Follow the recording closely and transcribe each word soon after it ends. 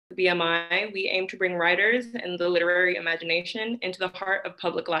BMI, we aim to bring writers and the literary imagination into the heart of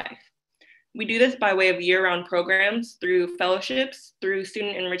public life. We do this by way of year-round programs, through fellowships, through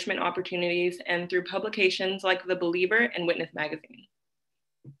student enrichment opportunities, and through publications like The Believer and Witness Magazine.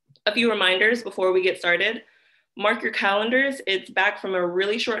 A few reminders before we get started. Mark your calendars, it's back from a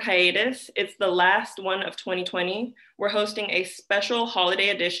really short hiatus. It's the last one of 2020. We're hosting a special holiday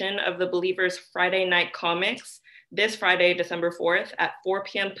edition of The Believer's Friday Night Comics this Friday, December 4th at 4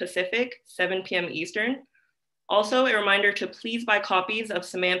 p.m. Pacific, 7 p.m. Eastern. Also, a reminder to please buy copies of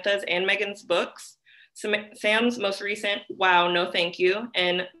Samantha's and Megan's books. Sam's most recent, Wow, No Thank You,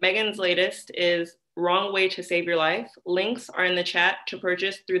 and Megan's latest is Wrong Way to Save Your Life. Links are in the chat to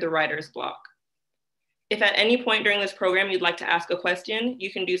purchase through the writer's block. If at any point during this program you'd like to ask a question,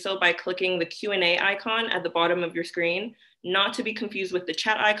 you can do so by clicking the Q&A icon at the bottom of your screen, not to be confused with the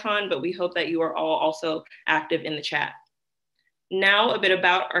chat icon, but we hope that you are all also active in the chat. Now, a bit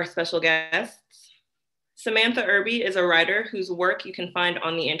about our special guests. Samantha Irby is a writer whose work you can find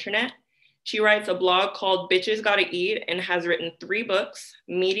on the internet. She writes a blog called Bitches Gotta Eat and has written 3 books,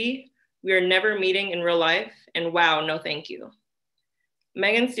 Meaty, We Are Never Meeting in Real Life, and Wow, No Thank You.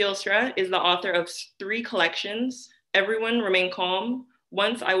 Megan Stielstra is the author of 3 collections, Everyone Remain Calm,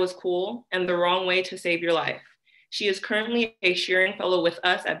 Once I Was Cool, and The Wrong Way to Save Your Life. She is currently a Shearing Fellow with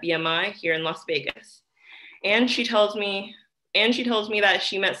us at BMI here in Las Vegas. And she tells me that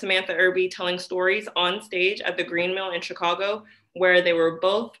she met Samantha Irby telling stories on stage at the Green Mill in Chicago, where they were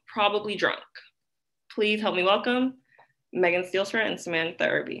both probably drunk. Please help me welcome Megan Stielstra and Samantha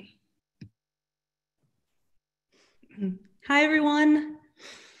Irby. Hi, everyone.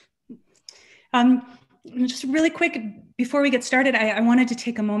 Just really quick, before we get started, I wanted to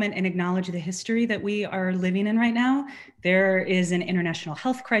take a moment and acknowledge the history that we are living in right now. There is an international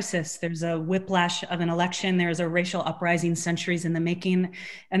health crisis. There's a whiplash of an election. There's a racial uprising centuries in the making.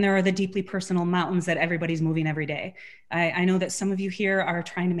 And there are the deeply personal mountains that everybody's moving every day. I know that some of you here are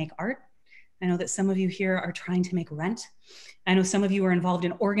trying to make art. I know that some of you here are trying to make rent. I know some of you are involved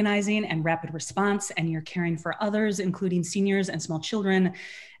in organizing and rapid response, and you're caring for others, including seniors and small children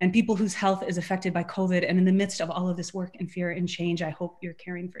and people whose health is affected by COVID. And in the midst of all of this work and fear and change, I hope you're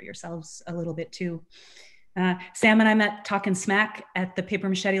caring for yourselves a little bit too. Sam and I met talking smack at the Paper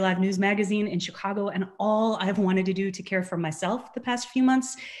Machete Live News Magazine in Chicago, and all I've wanted to do to care for myself the past few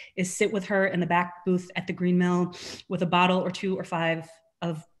months is sit with her in the back booth at the Green Mill with a bottle or 2 or 5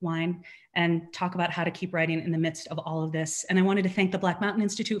 of wine and talk about how to keep writing in the midst of all of this. And I wanted to thank the Black Mountain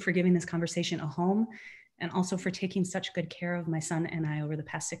Institute for giving this conversation a home and also for taking such good care of my son and I over the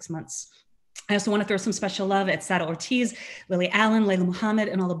past 6 months. I also want to throw some special love at Sada Ortiz, Lily Allen, Layla Muhammad,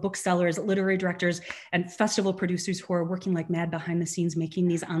 and all the booksellers, literary directors, and festival producers who are working like mad behind the scenes, making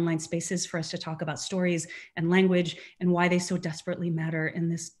these online spaces for us to talk about stories and language and why they so desperately matter in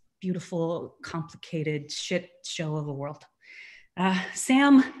this beautiful, complicated shit show of a world.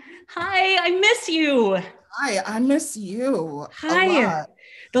 Sam, hi, I miss you. Hi, I miss you. Hi. A lot.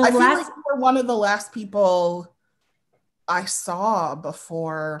 I feel like you were one of the last people I saw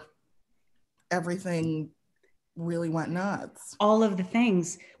before everything really went nuts. All of the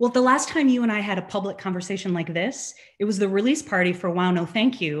things. Well, the last time you and I had a public conversation like this, it was the release party for Wow, No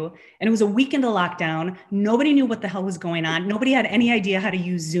Thank You. And it was a week into lockdown. Nobody knew what the hell was going on. Nobody had any idea how to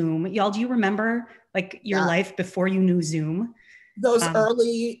use Zoom. Y'all, do you remember like your life before you knew Zoom? Those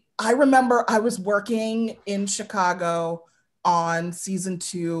I remember I was working in Chicago on season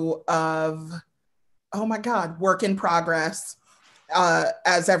 2 of, oh my God, Work in Progress,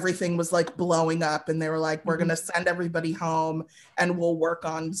 as everything was like blowing up and they were like, we're gonna send everybody home and we'll work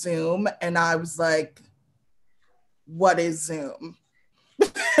on Zoom. And I was like, what is Zoom?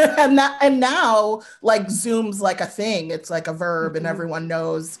 and now like Zoom's like a thing. It's like a verb and everyone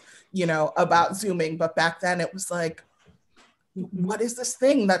knows, you know, about Zooming. But back then it was like, what is this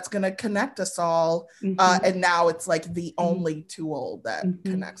thing that's going to connect us all? And now it's like the only tool that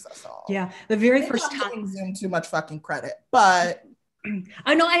connects us all. Yeah, the very first time. I'm giving Zoom too much fucking credit, but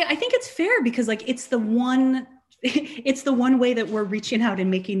I know I think it's fair because like it's the one way that we're reaching out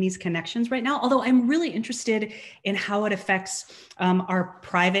and making these connections right now. Although I'm really interested in how it affects our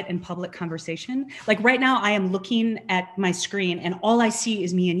private and public conversation. Like right now, I am looking at my screen and all I see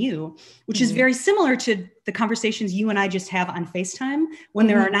is me and you, which is very similar to the conversations you and I just have on FaceTime when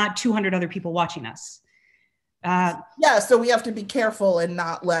there are not 200 other people watching us. Yeah, so we have to be careful and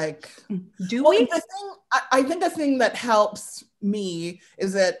not like. Do we? I think a thing that helps me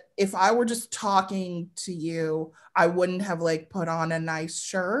is that if I were just talking to you, I wouldn't have like put on a nice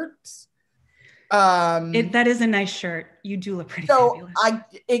shirt. That is a nice shirt. You do look pretty fabulous.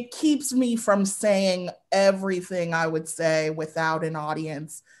 It keeps me from saying everything I would say without an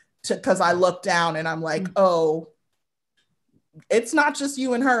audience because I look down and I'm like, oh, it's not just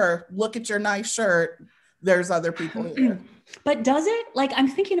you and her. Look at your nice shirt. There's other people here. But does it? Like, I'm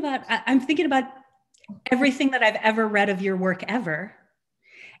thinking about everything that I've ever read of your work ever.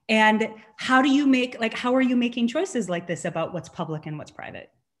 And how are you making choices like this about what's public and what's private?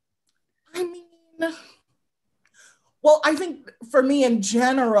 I mean, well, I think for me in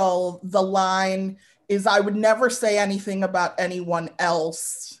general, the line is I would never say anything about anyone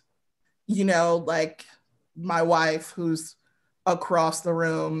else, you know, like my wife who's across the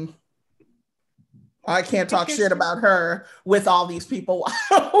room. I can't talk shit about her with all these people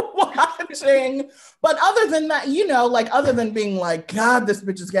watching. But other than that, you know, like other than being like, God, this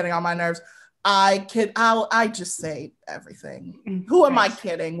bitch is getting on my nerves, I just say everything. Who am I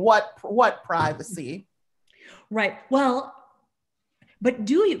kidding? What privacy? Right. Well, but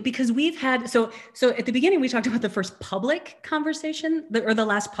do you, because we've had, so at the beginning, we talked about the first public conversation or the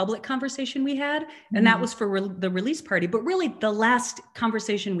last public conversation we had, and that was for the release party. But really the last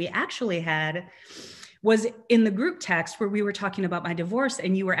conversation we actually had was in the group text where we were talking about my divorce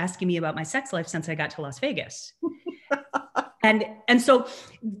and you were asking me about my sex life since I got to Las Vegas. And so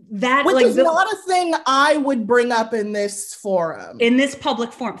that, which like, is not a thing I would bring up in this forum. In this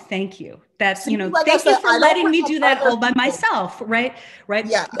public forum. Thank you. That's, you know, like thank you for letting me do that all by myself. Right.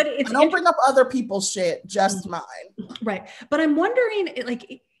 Yeah. But it's, I don't bring up other people's shit, just mine. Right. But I'm wondering,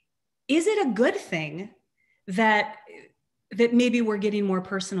 like, is it a good thing that maybe we're getting more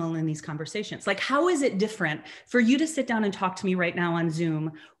personal in these conversations? Like, how is it different for you to sit down and talk to me right now on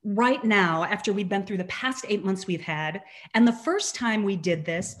Zoom, right now, after we've been through the past 8 months we've had? And the first time we did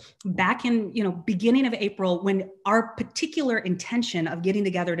this back in, you know, beginning of April, when our particular intention of getting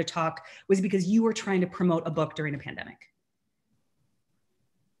together to talk was because you were trying to promote a book during a pandemic.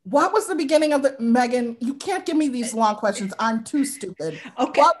 What was the beginning of the, Megan, you can't give me these long questions. I'm too stupid.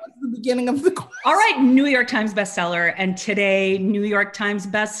 Okay. What was the beginning of the question? All right, New York Times bestseller, and today, New York Times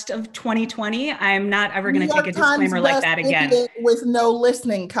best of 2020. I'm not ever going to take a disclaimer like that again. With no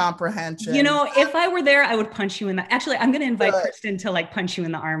listening comprehension. You know, if I were there, I would punch you in the, actually, I'm going to invite Kristen to like punch you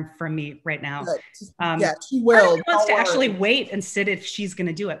in the arm from me right now. Yeah, she will. She wants to actually wait and sit if she's going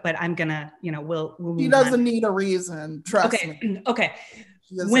to do it, but I'm going to, you know, we'll She doesn't need a reason, trust me. Okay.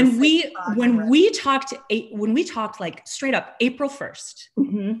 When we talked like straight up April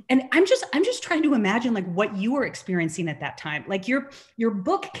 1st, and I'm just trying to imagine like what you were experiencing at that time. Like your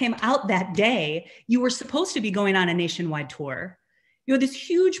book came out that day. You were supposed to be going on a nationwide tour. You had this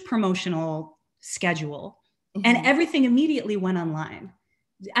huge promotional schedule, and everything immediately went online.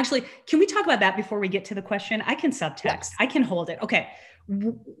 Actually, can we talk about that before we get to the question? I can subtext. Yes. I can hold it. Okay.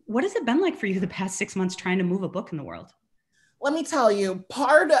 What has it been like for you the past 6 months trying to move a book in the world? Let me tell you,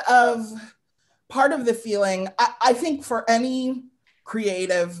 part of the feeling, I think for any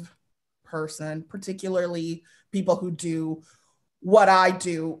creative person, particularly people who do what I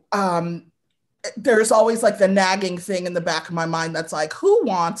do, there's always like the nagging thing in the back of my mind that's like, who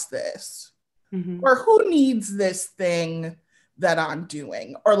wants this? Or who needs this thing that I'm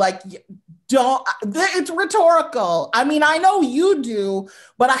doing? Or like, it's rhetorical. I mean, I know you do,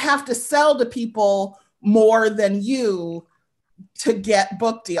 but I have to sell to people more than you to get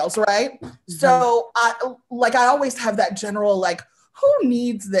book deals, right? So I always have that general, like, who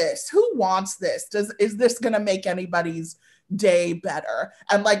needs this? Who wants this? Is this going to make anybody's day better?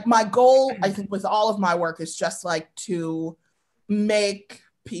 And like my goal, I think with all of my work is just like to make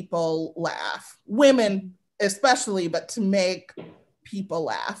people laugh, women especially, but to make people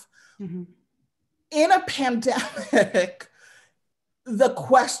laugh. In a pandemic, the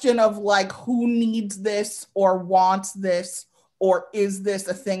question of like, who needs this or wants this, or is this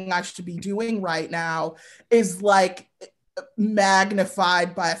a thing I should be doing right now, is like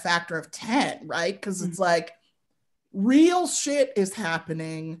magnified by a factor of 10, right? Because it's like, real shit is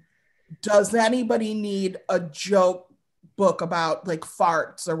happening. Does anybody need a joke book about like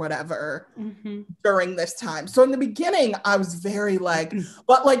farts or whatever during this time? So in the beginning, I was very like,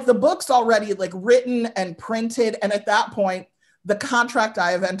 but like the book's already like written and printed. And at that point, the contract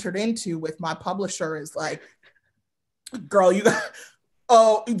I have entered into with my publisher is like, girl, you got,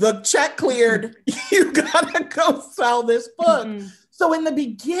 the check cleared. You gotta go sell this book. So in the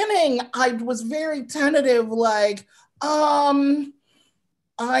beginning, I was very tentative, like, I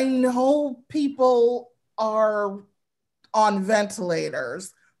know people are on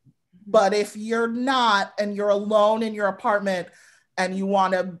ventilators, but if you're not and you're alone in your apartment and you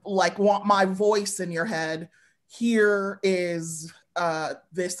want my voice in your head, here is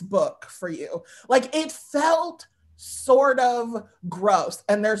this book for you. Like, it felt sort of gross.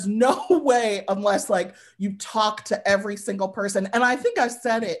 And there's no way unless like you talk to every single person. And I think I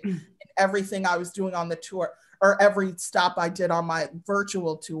said it in everything I was doing on the tour, or every stop I did on my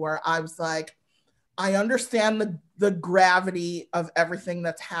virtual tour. I was like, I understand the gravity of everything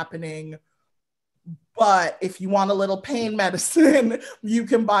that's happening, but if you want a little pain medicine, you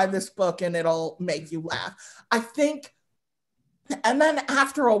can buy this book and it'll make you laugh. I think, and then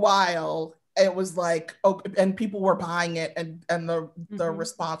after a while, it was like, oh, and people were buying it, and the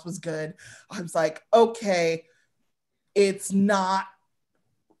response was good. I was like, okay, it's not,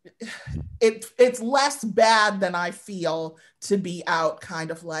 it's less bad than I feel to be out kind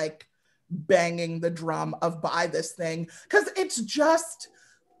of like banging the drum of buy this thing. Because it's just,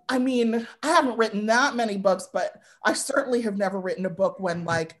 I mean, I haven't written that many books, but I certainly have never written a book when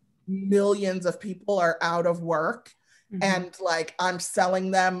like millions of people are out of work. And like I'm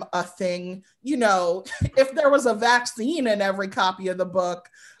selling them a thing, you know, if there was a vaccine in every copy of the book,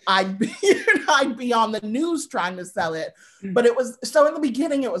 I'd be on the news trying to sell it. But it was, so in the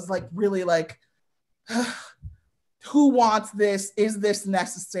beginning, it was like really like, who wants this? Is this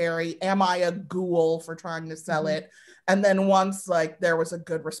necessary? Am I a ghoul for trying to sell it? And then once like there was a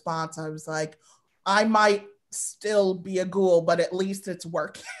good response, I was like, I might still be a ghoul, but at least it's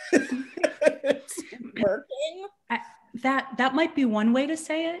working. It's working. That might be one way to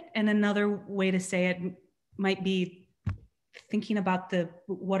say it. And another way to say it might be thinking about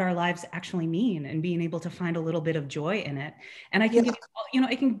what our lives actually mean and being able to find a little bit of joy in it. And I can give,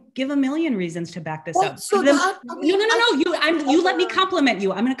 I can give a million reasons to back this up. So no, you let me compliment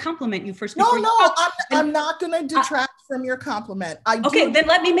you. I'm going to compliment you first. I'm not going to detract from your compliment. Then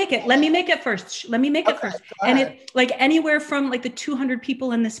let me make it first. And it like anywhere from like the 200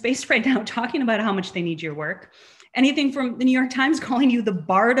 people in the space right now talking about how much they need your work. Anything from the New York Times calling you the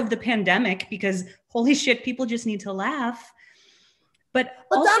bard of the pandemic because holy shit, people just need to laugh. But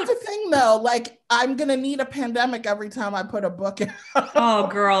also, that's the thing though, like I'm going to need a pandemic every time I put a book in. Oh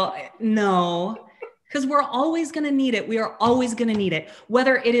girl, no, because we're always going to need it. We are always going to need it,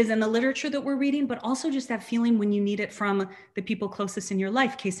 whether it is in the literature that we're reading, but also just that feeling when you need it from the people closest in your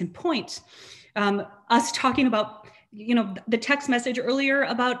life. Case in point, us talking about, the text message earlier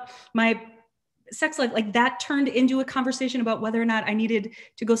about my sex life, like that turned into a conversation about whether or not I needed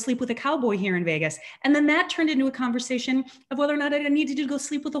to go sleep with a cowboy here in Vegas. And then that turned into a conversation of whether or not I needed to go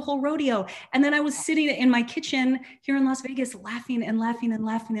sleep with a whole rodeo. And then I was sitting in my kitchen here in Las Vegas, laughing and laughing and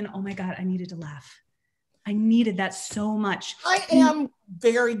laughing. And oh my God, I needed to laugh. I needed that so much. I am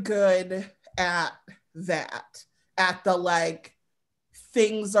very good at that, at the like,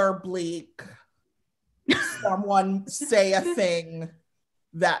 things are bleak. Someone say a thing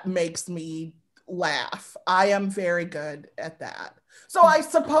that makes me laugh. I am very good at that. So I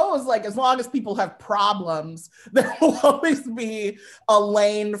suppose like as long as people have problems, there will always be a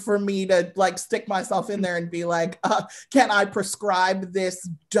lane for me to like stick myself in there and be like, can I prescribe this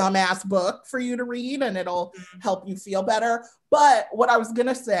dumbass book for you to read and it'll help you feel better? But what I was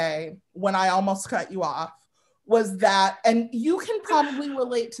gonna say when I almost cut you off was that, and you can probably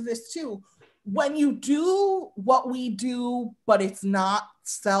relate to this too, when you do what we do, but it's not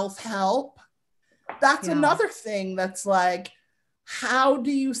self-help, that's another thing that's like, how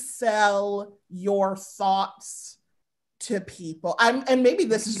do you sell your thoughts to people? And maybe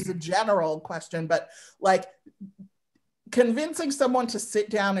this is a general question, but like convincing someone to sit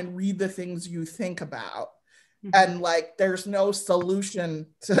down and read the things you think about, and like there's no solution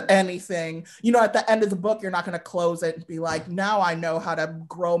to anything. At the end of the book, you're not going to close it and be like, now I know how to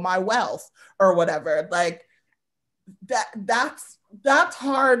grow my wealth or whatever. Like that's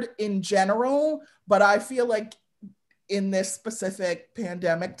hard in general, but I feel like in this specific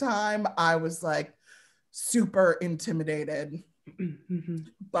pandemic time, I was like super intimidated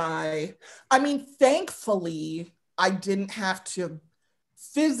by, thankfully I didn't have to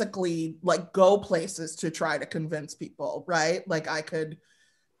physically like go places to try to convince people, right? Like I could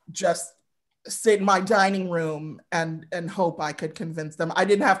just sit in my dining room and hope I could convince them. I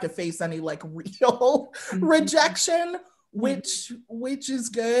didn't have to face any like real rejection, which is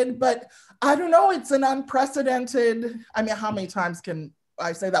good. But I don't know, it's an unprecedented, how many times can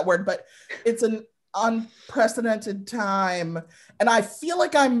I say that word? But it's an unprecedented time. And I feel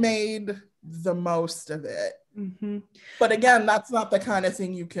like I made the most of it. But again, that's not the kind of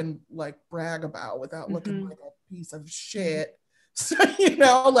thing you can like brag about without looking like a piece of shit. So,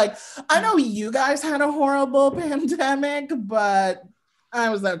 like I know you guys had a horrible pandemic, but I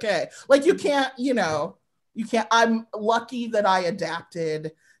was okay. Like you can't, I'm lucky that I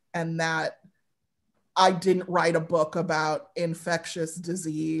adapted and that I didn't write a book about infectious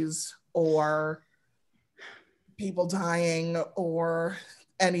disease or people dying or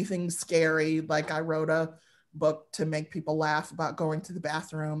anything scary. Like, I wrote a book to make people laugh about going to the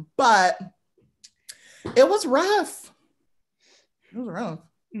bathroom, but it was rough. It was rough.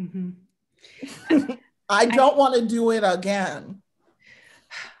 I don't want to do it again.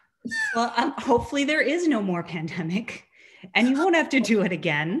 Well, hopefully there is no more pandemic and you won't have to do it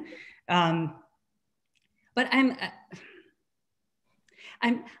again. But I'm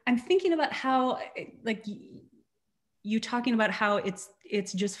thinking about how, like, you talking about how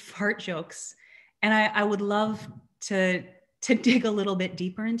it's just fart jokes, and I would love to dig a little bit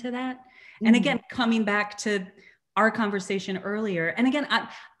deeper into that. And again, coming back to our conversation earlier, and again,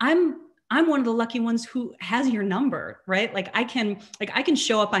 I'm one of the lucky ones who has your number, right? Like I can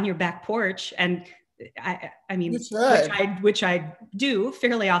show up on your back porch, and I mean, which I do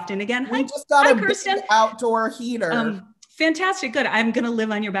fairly often. Again, we just got a big outdoor heater. Fantastic, good. I'm going to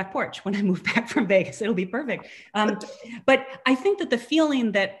live on your back porch when I move back from Vegas. It'll be perfect. But I think that the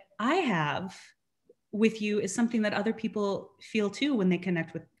feeling that I have with you is something that other people feel too when they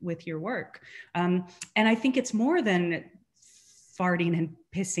connect with your work. And I think it's more than farting and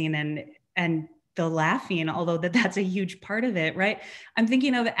pissing and the laughing, although that's a huge part of it, right? I'm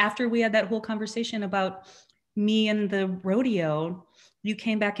thinking of after we had that whole conversation about me and the rodeo, you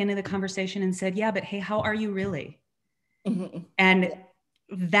came back into the conversation and said, yeah, but hey, how are you really? And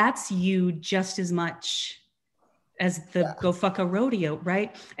that's you just as much as the go fuck a rodeo,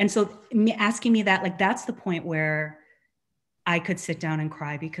 right? And so me asking me that, like, that's the point where I could sit down and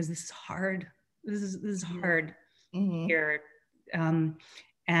cry, because this is hard. This is hard here. And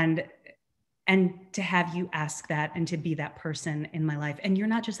to have you ask that and to be that person in my life. And you're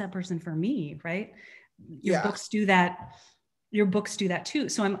not just that person for me, right? Your books do that. Your books do that too.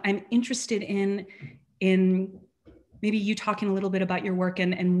 So I'm interested in maybe you talking a little bit about your work,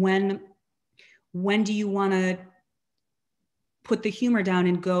 and when do you want to put the humor down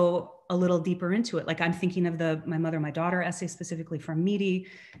and go a little deeper into it? Like, I'm thinking of My Mother, My Daughter essay specifically from Meaty.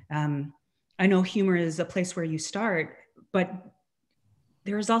 I know humor is a place where you start, but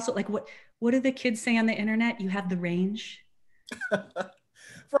there is also, like, what do the kids say on the internet? You have the range.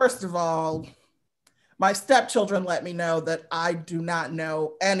 First of all, my stepchildren let me know that I do not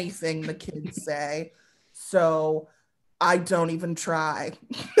know anything the kids say. So I don't even try.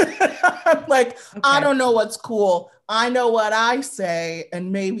 I'm like, okay. I don't know what's cool. I know what I say,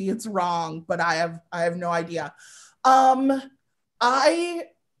 and maybe it's wrong, but I have no idea. I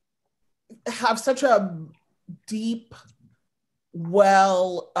have such a deep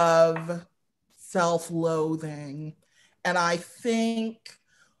well of self-loathing, and I think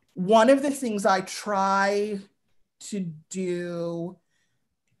one of the things I try to do,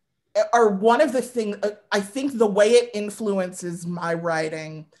 or one of the things, I think the way it influences my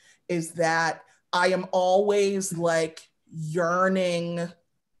writing is that I am always like yearning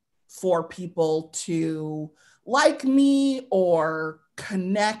for people to like me or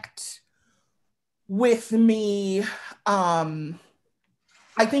connect with me.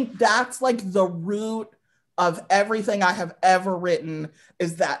 I think that's like the root of everything I have ever written,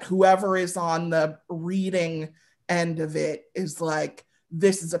 is that whoever is on the reading end of it is like,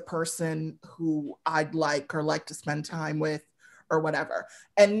 this is a person who I'd like or like to spend time with or whatever.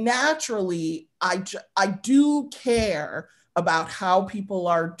 And naturally, I do care about how people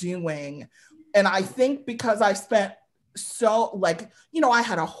are doing. And I think because I spent I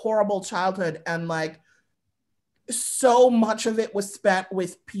had a horrible childhood, and like so much of it was spent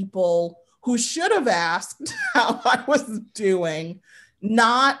with people who should have asked how I was doing,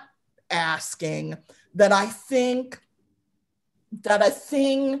 not asking, that I think that a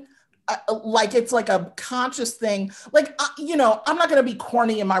thing, like it's like a conscious thing, like, I'm not going to be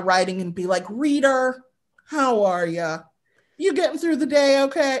corny in my writing and be like, reader, how are you? You getting through the day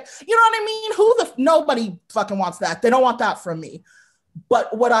okay? You know what I mean? Nobody fucking wants that. They don't want that from me.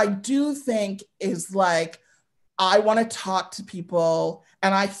 But what I do think is like, I want to talk to people,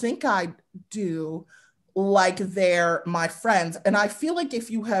 and I think I do, like they're my friends. And I feel like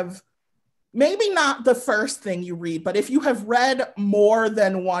if you have, maybe not the first thing you read, but if you have read more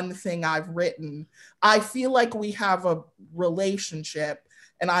than one thing I've written, I feel like we have a relationship,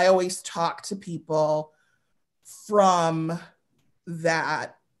 and I always talk to people from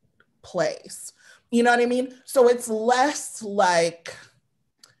that place. You know what I mean? So it's less like,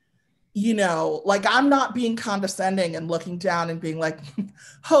 like I'm not being condescending and looking down and being like,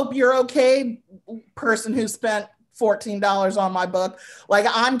 hope you're okay, person who spent $14 on my book. Like,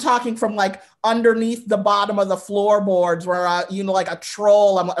 I'm talking from like underneath the bottom of the floorboards where like a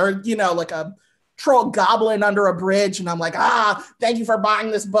troll, like a throw a goblin under a bridge and I'm like, thank you for buying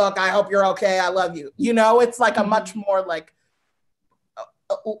this book. I hope you're okay. I love you. You know, it's like a much more like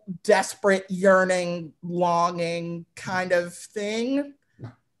desperate, yearning, longing kind of thing.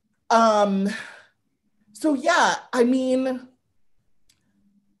 So yeah, I mean,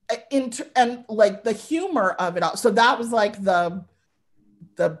 and like the humor of it all. So that was like the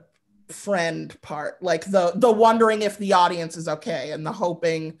friend part, like the wondering if the audience is okay and the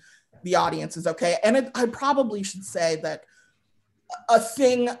hoping the audience is okay. And I probably should say that a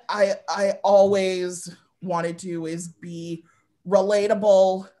thing I always want to do is be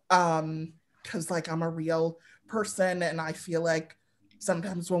relatable, because like I'm a real person, and I feel like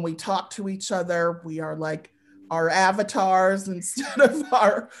sometimes when we talk to each other, we are like our avatars instead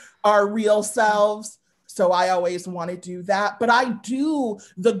of our real selves. So I always want to do that. But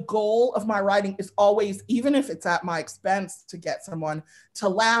the goal of my writing is always, even if it's at my expense, to get someone to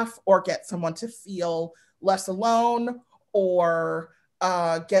laugh or get someone to feel less alone, or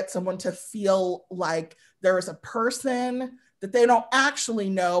get someone to feel like there is a person that they don't actually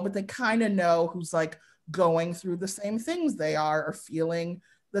know, but they kind of know, who's like going through the same things they are, or feeling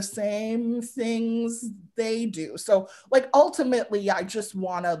the same things they do. So like ultimately I just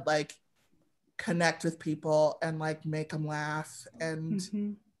want to like connect with people and like make them laugh, and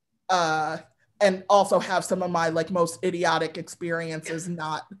also have some of my like most idiotic experiences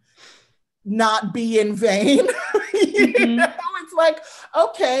not be in vain. You know, it's like,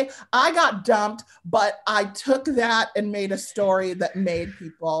 okay, I got dumped, but I took that and made a story that made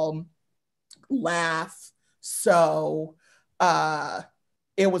people laugh. So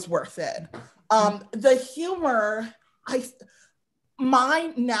it was worth it. The humor,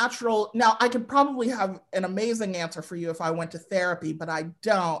 now I could probably have an amazing answer for you if I went to therapy, but I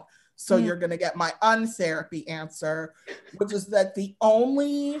don't. So you're going to get my untherapy answer, which is that the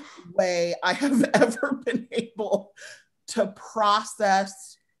only way I have ever been able to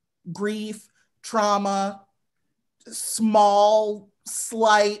process grief, trauma, small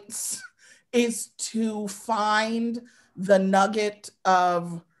slights, is to find the nugget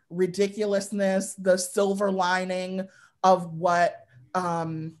of ridiculousness, the silver lining of what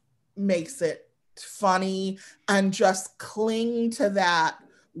makes it funny, and just cling to that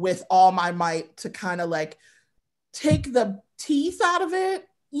with all my might to kind of like take the teeth out of it,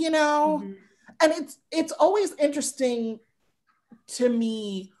 you know? And it's always interesting to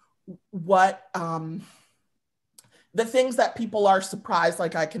me what the things that people are surprised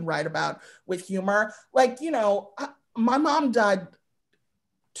like I can write about with humor. Like, you know, my mom died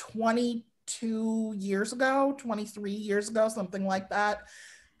 22 years ago, 23 years ago, something like that.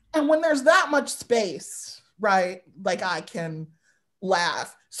 And when there's that much space, right, like I can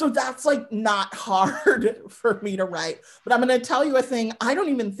laugh. So that's like not hard for me to write. But I'm going to tell you a thing. I don't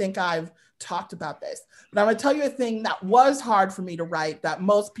even think I've talked about this, but I'm going to tell you a thing that was hard for me to write that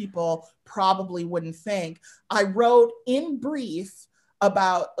most people probably wouldn't think. I wrote in brief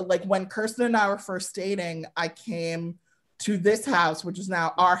about like when Kirsten and I were first dating, I came to this house, which is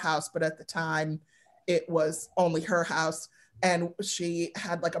now our house, but at the time it was only her house. And she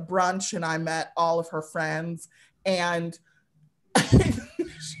had like a brunch and I met all of her friends, and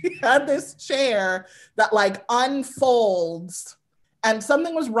she had this chair that like unfolds, and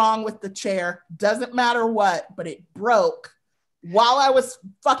something was wrong with the chair. Doesn't matter what, but it broke while I was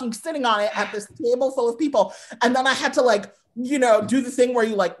fucking sitting on it at this table full of people. And then I had to like, you know, do the thing where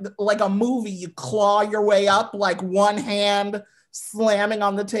you like a movie, you claw your way up, like one hand slamming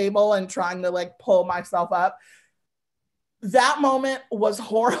on the table and trying to like pull myself up. That moment was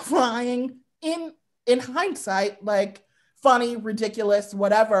horrifying in hindsight, like funny, ridiculous,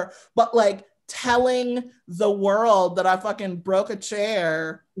 whatever. But like telling the world that I fucking broke a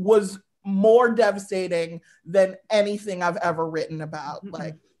chair was more devastating than anything I've ever written about,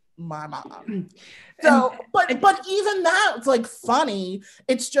 like my mom. So, but even that, it's like funny.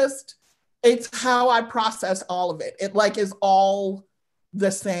 It's how I process all of it. It like is all the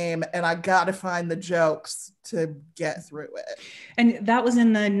same, and I gotta find the jokes to get through it. And that was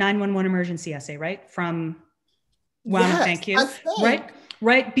in the 911 emergency essay, right? From Wow, yes, thank you.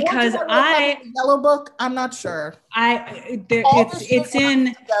 Right, because yellow book. I'm not sure. It's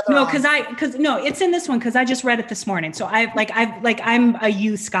in this one because I just read it this morning. So I'm a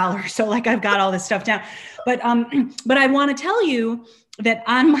U scholar, so like I've got all this stuff down. But I want to tell you that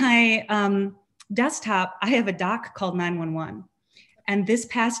on my desktop I have a doc called 911, and this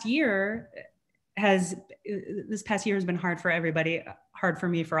past year has been hard for everybody, hard for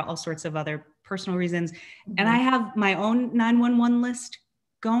me for all sorts of other personal reasons. And I have my own 911 list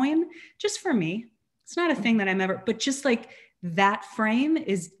going just for me. It's not a thing that but just like that frame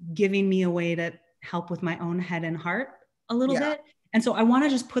is giving me a way to help with my own head and heart a little bit. And so I want to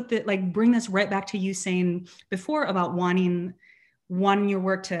just bring this right back to you saying before about wanting your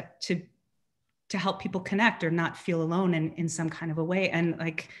work to help people connect or not feel alone in some kind of a way, and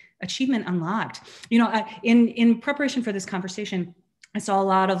like achievement unlocked. In preparation for this conversation, I saw a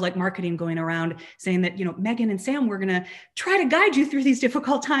lot of like marketing going around saying that, Megan and Sam, we're going to try to guide you through these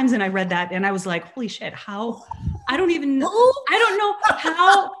difficult times. And I read that and I was like, holy shit, how? I don't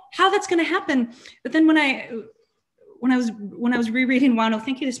know how that's going to happen. But then when I was rereading Wano,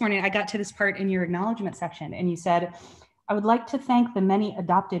 thank you this morning, I got to this part in your acknowledgement section and you said, I would like to thank the many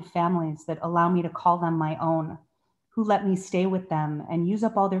adopted families that allow me to call them my own, who let me stay with them and use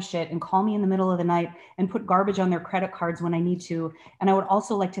up all their shit and call me in the middle of the night and put garbage on their credit cards when I need to. And I would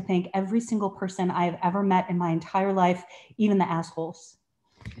also like to thank every single person I have ever met in my entire life, even the assholes.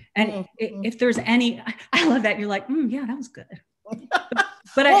 And if there's any, I love that. You're like, yeah, that was good.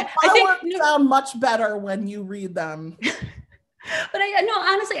 But I think sound much better when you read them. But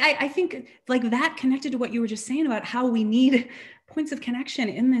honestly, I think like that connected to what you were just saying about how we need points of connection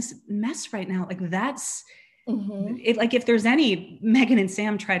in this mess right now. Like that's, like if there's any Megan and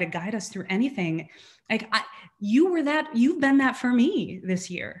Sam try to guide us through anything, like you've been that for me this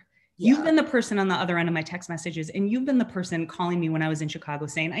year. Yeah. You've been the person on the other end of my text messages, and you've been the person calling me when I was in Chicago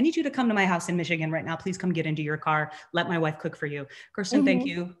saying, I need you to come to my house in Michigan right now. Please come get into your car. Let my wife cook for you. Kirsten, thank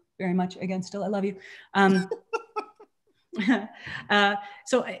you very much. Again, still, I love you.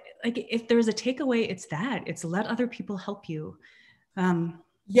 So like if there's a takeaway, it's let other people help you.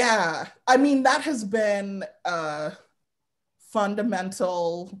 Yeah, I mean, that has been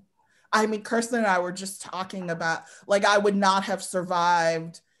fundamental. I mean, Kirsten and I were just talking about, like, I would not have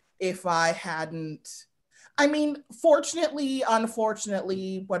survived if I hadn't, I mean, fortunately,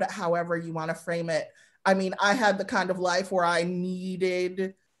 unfortunately, however you want to frame it, I mean, I had the kind of life where I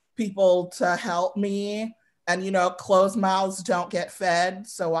needed people to help me, and, closed mouths don't get fed.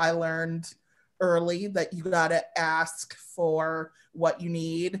 So I learned early that you got to ask for what you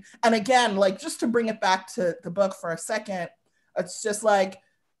need. And again, like, just to bring it back to the book for a second, it's just like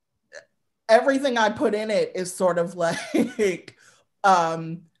everything I put in it is sort of like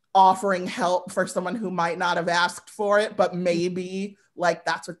offering help for someone who might not have asked for it, but maybe like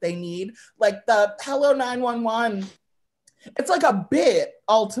that's what they need. Like the Hello 911, it's like a bit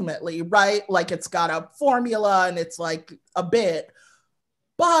ultimately, right? Like it's got a formula and it's like a bit,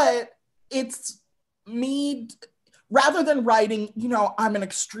 but it's me, rather than writing, I'm an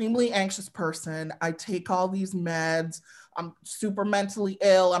extremely anxious person. I take all these meds. I'm super mentally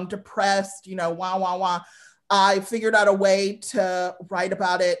ill. I'm depressed, wah, wah, wah. I figured out a way to write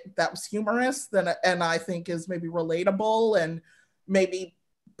about it that was humorous and I think is maybe relatable, and maybe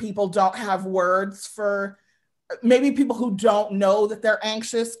people don't have words for, maybe people who don't know that they're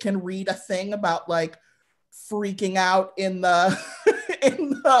anxious can read a thing about like freaking out in the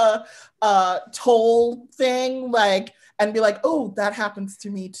toll thing, like, and be like, oh, that happens to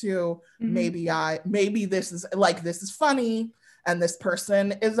me too. Maybe this is funny and this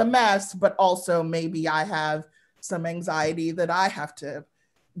person is a mess, but also maybe I have some anxiety that I have to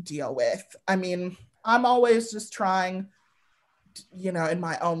deal with. I mean, I'm always just trying, in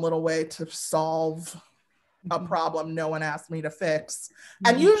my own little way to solve a problem no one asked me to fix.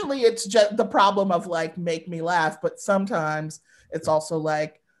 And usually it's just the problem of like, make me laugh, but sometimes it's also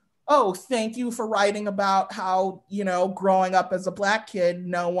like, oh, thank you for writing about how, growing up as a Black kid,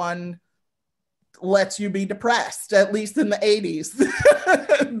 no one lets you be depressed, at least in the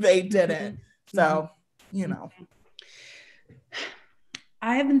 80s. They didn't. So,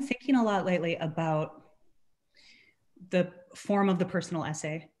 I have been thinking a lot lately about the form of the personal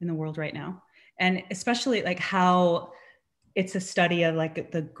essay in the world right now. And especially like how it's a study of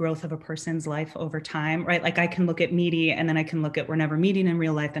like the growth of a person's life over time, right? Like I can look at Meaty and then I can look at We're Never Meeting in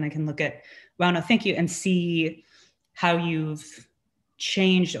Real Life, and I can look at Wow, No, Thank You, and see how you've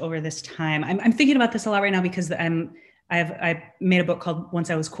changed over this time. I'm thinking about this a lot right now because I made a book called Once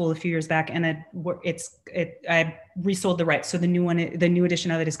I Was Cool a few years back, and I resold the rights. So the new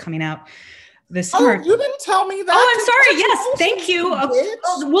edition of it is coming out this summer. Oh, you didn't tell me that. Oh, I'm sorry. Yes, thank you.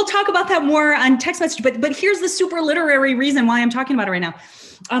 We'll talk about that more on text message. But here's the super literary reason why I'm talking about it right now.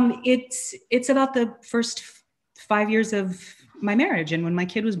 It's about the first 5 years of my marriage and when my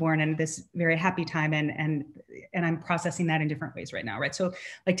kid was born, and this very happy time, and I'm processing that in different ways right now, right? So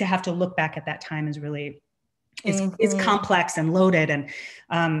like to have to look back at that time is really is complex and loaded,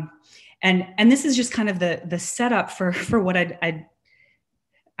 and this is just kind of the setup for what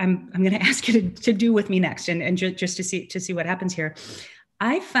I'm going to ask you to do with me next, and just to see what happens here.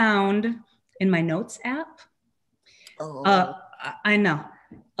 I found in my notes app, I know,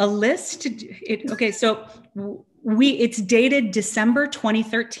 a list. Okay, so it's dated December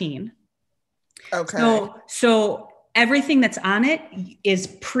 2013. Okay. So everything that's on it is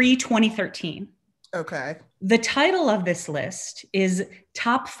pre-2013. Okay. The title of this list is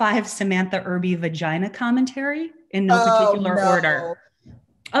Top 5 Samantha Irby Vagina Commentary in no particular order.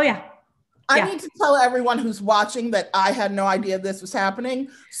 Oh, yeah. I need to tell everyone who's watching that I had no idea this was happening.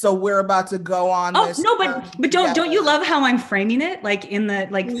 So we're about to go on this. Oh, no, but don't you love how I'm framing it? Like in the,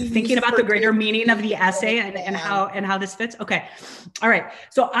 like thinking about the greater meaning of the essay and how this fits. Okay. All right.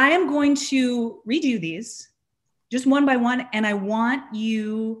 So I am going to read you these just one by one. And I want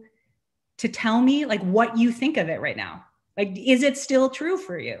you to tell me like what you think of it right now. Like, is it still true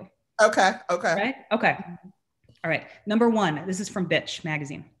for you? Okay. Right? Okay. All right. Number 1, this is from Bitch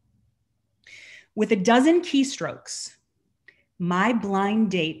magazine. With a dozen keystrokes, my blind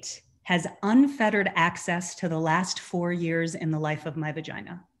date has unfettered access to the last 4 years in the life of my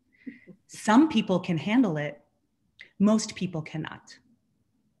vagina. Some people can handle it. Most people cannot.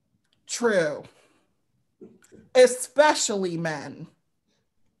 True. Especially men.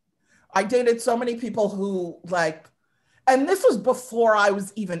 I dated so many people who like, and this was before I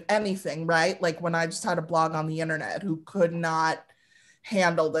was even anything, right? Like when I just had a blog on the internet, who could not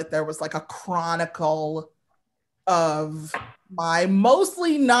handle that there was like a chronicle of my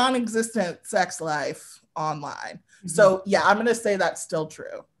mostly non-existent sex life online. Mm-hmm. So yeah, I'm gonna say that's still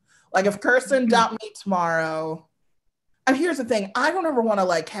true. Like if Kirsten dumped me tomorrow, and here's the thing, I don't ever want to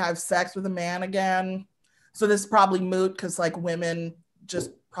like have sex with a man again. So this is probably moot because like women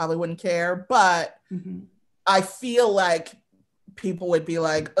just probably wouldn't care, but I feel like people would be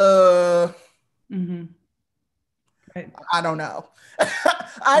like, Right. I don't know.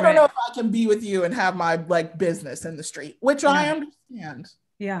 I don't know if I can be with you and have my like business in the street, which I understand.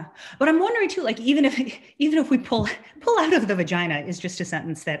 Yeah. But I'm wondering too, like, even if we pull out of the vagina is just a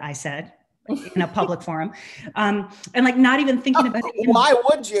sentence that I said in a public forum. And like, not even thinking about it. Why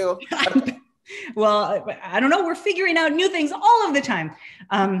would you? Well, I don't know. We're figuring out new things all of the time.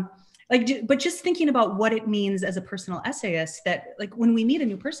 But just thinking about what it means as a personal essayist, that like when we meet a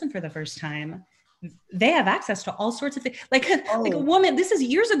new person for the first time, they have access to all sorts of things. Like a woman, this is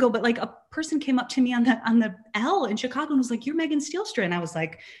years ago, but like a person came up to me on the L in Chicago and was like, "You're Megan Stielstra," and I was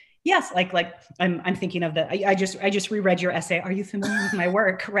like, "Yes." Like I'm thinking of I just reread your essay. Are you familiar with my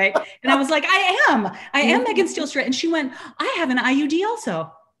work? Right? And I was like, I am Megan Stielstra. And she went, "I have an IUD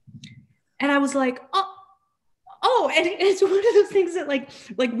also." And I was like, oh, and it's one of those things that like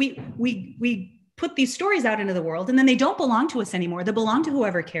we put these stories out into the world, and then they don't belong to us anymore. They belong to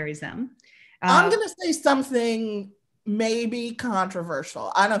whoever carries them. I'm going to say something maybe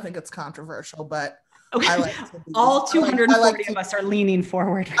controversial. I don't think it's controversial, but okay. I like to be, all 240 of us are leaning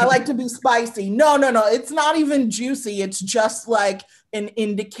forward. Right I like to be spicy. No. It's not even juicy. It's just like an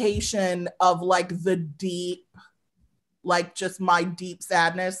indication of like the deep, like just my deep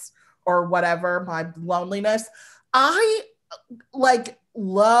sadness or whatever, my loneliness. I like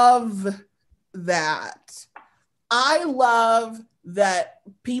love that. I love that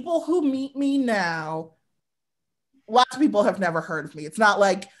people who meet me now, lots of people have never heard of me. It's not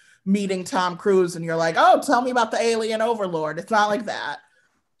like meeting Tom Cruise and you're like, "Oh, tell me about the alien overlord." It's not like that.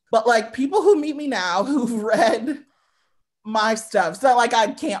 But like people who meet me now who've read my stuff, it's not like I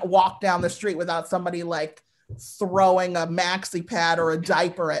can't walk down the street without somebody like throwing a maxi pad or a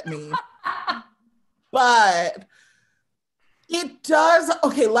diaper at me. But it does.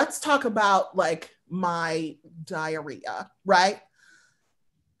 Okay, let's talk about like my diarrhea, right?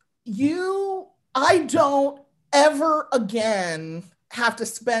 I don't ever again have to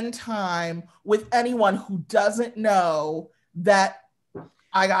spend time with anyone who doesn't know that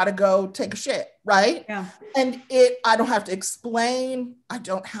I gotta go take a shit, right? Yeah. And I don't have to explain. I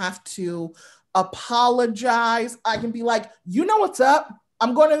don't have to apologize. I can be like, "You know what's up?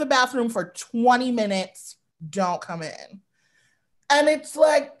 I'm going to the bathroom for 20 minutes. Don't come in." And it's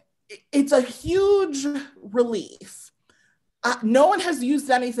like, it's a huge relief. No one has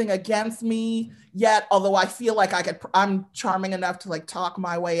used anything against me yet, although I feel like I'm charming enough to like talk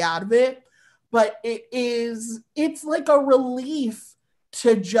my way out of it. But it's like a relief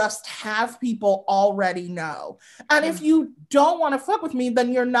to just have people already know. And if you don't want to fuck with me,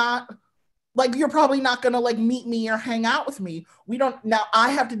 then you're probably not going to like meet me or hang out with me. Now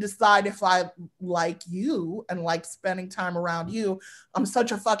I have to decide if I like you and like spending time around you. I'm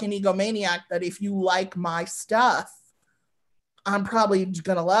such a fucking egomaniac that if you like my stuff, I'm probably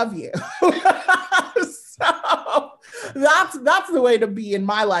gonna love you. So that's the way to be in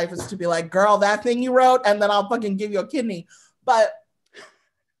my life, is to be like, "Girl, that thing you wrote, and then I'll fucking give you a kidney." But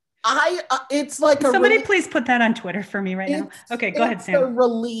It's like somebody please put that on Twitter for me right now. Okay, go ahead, Sam. It's a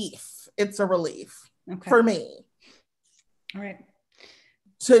relief. It's a relief for me. All right.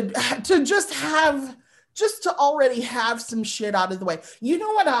 To just to already have some shit out of the way. You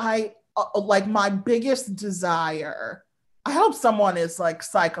know what I like my biggest desire. I hope someone is like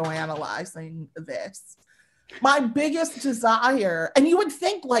psychoanalyzing this. My biggest desire, and you would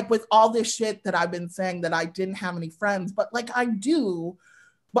think like with all this shit that I've been saying that I didn't have any friends, but like I do.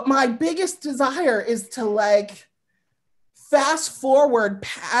 But my biggest desire is to like fast forward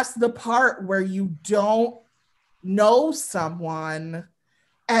past the part where you don't know someone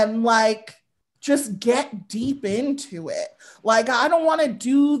and like just get deep into it. Like I don't want to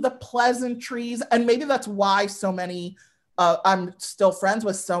do the pleasantries, and maybe that's why so many I'm still friends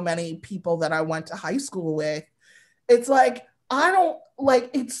with so many people that I went to high school with. It's like, I don't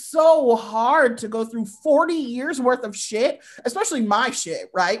like, it's so hard to go through 40 years worth of shit, especially my shit,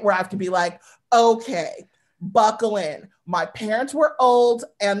 right? Where I have to be like, okay, buckle in. My parents were old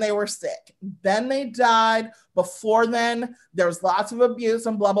and they were sick. Then they died. Before then, there was lots of abuse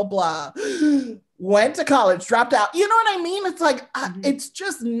and blah, blah, blah. Went to college, dropped out. You know what I mean? It's like, it's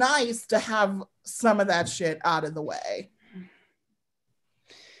just nice to have some of that shit out of the way.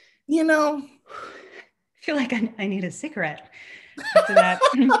 You know? I feel like I need a cigarette after that.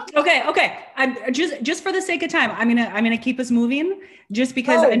 Okay. I'm just for the sake of time, I'm gonna keep us moving, just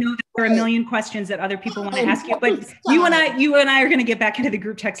because I know that there are a million questions that other people want to ask you. But you and I are gonna get back into the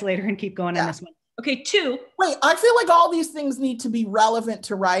group text later and keep going on this one. Okay, 2. Wait, I feel like all these things need to be relevant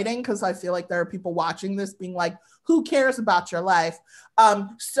to writing, because I feel like there are people watching this being like, who cares about your life?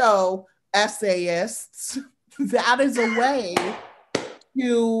 So essayists, that is a way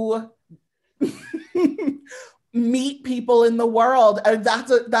to meet people in the world. And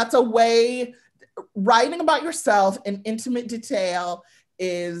that's a way. Writing about yourself in intimate detail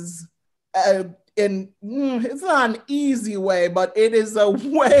is it's not an easy way, but it is a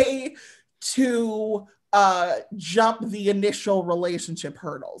way to jump the initial relationship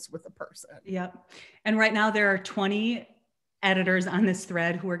hurdles with a person. Yep. And right now there are 20 editors on this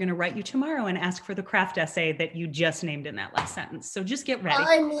thread who are going to write you tomorrow and ask for the craft essay that you just named in that last sentence. So just get ready.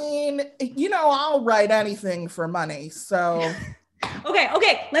 I mean, I'll write anything for money. So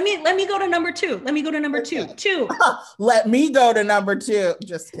okay. Let me go to number 2. Let me go to number 2. Let me go to number 2.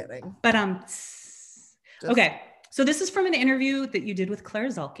 Just kidding. But okay. So this is from an interview that you did with Claire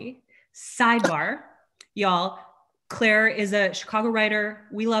Zulke. Sidebar, y'all. Claire is a Chicago writer.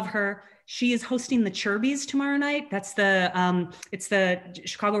 We love her. She is hosting the Chirbies tomorrow night. That's it's the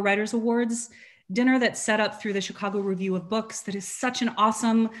Chicago Writers Awards dinner that's set up through the Chicago Review of Books. That is such an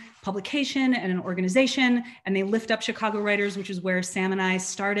awesome publication and an organization. And they lift up Chicago writers, which is where Sam and I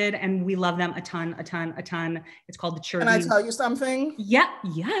started. And we love them a ton. It's called the Chirbies. Can I tell you something? Yeah,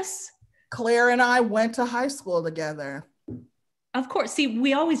 yes. Claire and I went to high school together. Of course. See,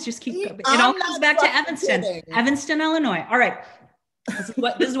 we always just keep, it all comes back to Evanston, Illinois. All right.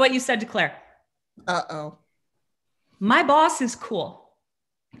 This is what you said to Claire. Uh-oh. My boss is cool.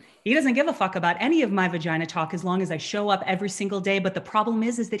 He doesn't give a fuck about any of my vagina talk as long as I show up every single day. But the problem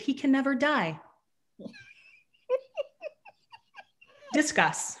is that he can never die.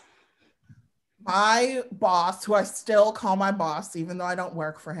 Discuss. My boss, who I still call my boss, even though I don't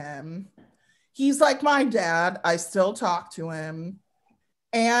work for him, he's like my dad. I still talk to him.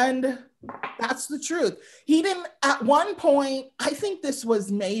 And that's the truth. He didn't, at one point, I think this was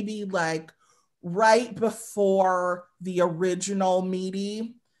maybe like right before the original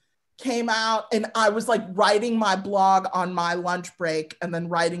Meaty came out, and I was like writing my blog on my lunch break and then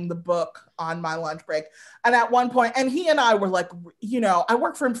writing the book on my lunch break. And at one point, and he and I were like, I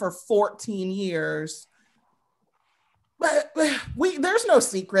worked for him for 14 years. But there's no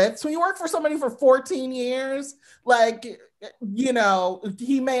secrets. When you work for somebody for 14 years, like,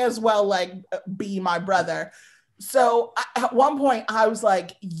 he may as well like be my brother. So at one point I was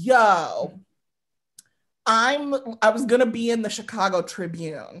like, yo, I was going to be in the Chicago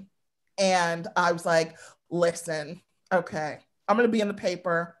Tribune. And I was like, listen, okay, I'm going to be in the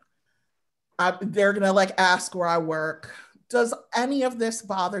paper. They're going to like ask where I work. Does any of this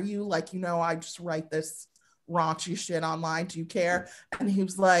bother you? Like, I just write this raunchy shit online. Do you care? And he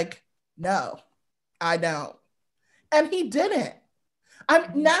was like, no, I don't. And he didn't.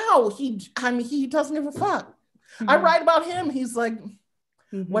 He doesn't give a fuck. Mm-hmm. I write about him. He's like,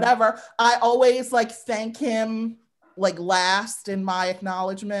 whatever. I always like thank him like last in my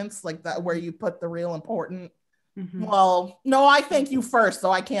acknowledgements, like that where you put the real important. Mm-hmm. Well, no, I thank you first,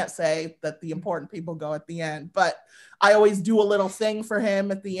 so I can't say that the important people go at the end, but I always do a little thing for him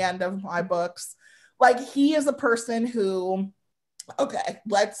at the end of my books. Like, he is a person who Okay,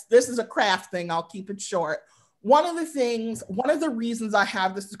 this is a craft thing. I'll keep it short. One of the reasons I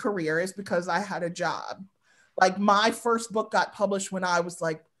have this career is because I had a job. Like my first book got published when I was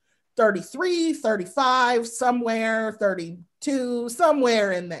like 33, 35, somewhere, 32,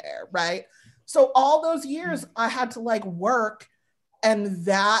 somewhere in there, right? So all those years I had to like work, and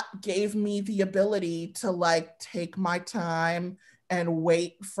that gave me the ability to like take my time and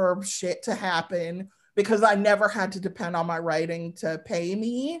wait for shit to happen, because I never had to depend on my writing to pay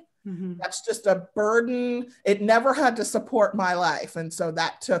me. Mm-hmm. That's just a burden. It never had to support my life. And so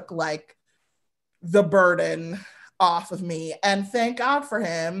that took like the burden off of me. And thank God for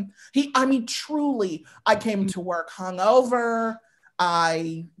him. Truly, I came to work hungover.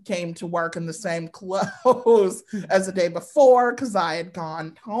 I came to work in the same clothes as the day before because I had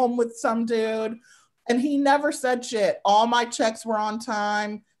gone home with some dude. And he never said shit. All my checks were on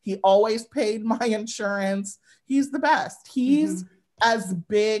time. He always paid my insurance. He's the best. He's as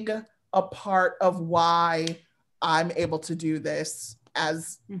big a part of why I'm able to do this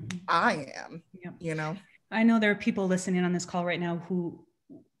as I am, you know? I know there are people listening on this call right now who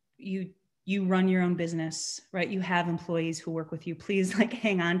you run your own business, right? You have employees who work with you. Please like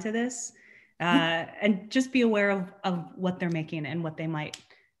hang on to this and just be aware of what they're making and what they might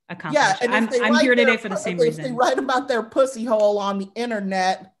accomplish. Yeah, and I'm here today for the same reason. If they write about their pussy hole on the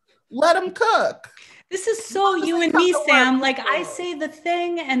internet, let them cook. This is so you and me, Sam. Like I say the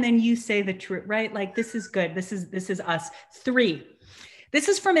thing and then you say the truth, right? Like this is good. This is us. 3. This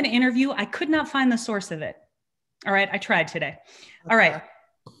is from an interview. I could not find the source of it. All right. I tried today. Okay.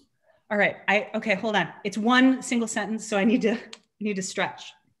 All right. Okay, hold on. It's one single sentence. So I need to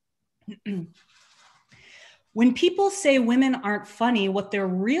stretch. When people say women aren't funny, what they're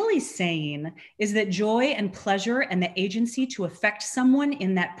really saying is that joy and pleasure and the agency to affect someone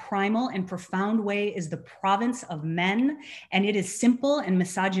in that primal and profound way is the province of men, and it is simple and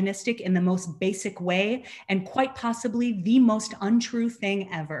misogynistic in the most basic way, and quite possibly the most untrue thing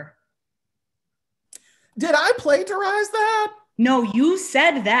ever. Did I plagiarize that? No, you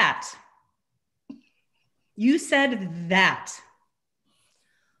said that. You said that.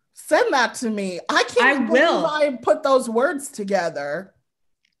 Send that to me. I can't believe I put those words together.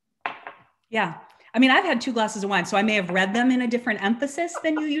 Yeah. I mean, I've had 2 glasses of wine, so I may have read them in a different emphasis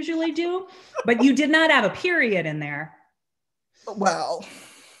than you usually do, but you did not have a period in there. Well,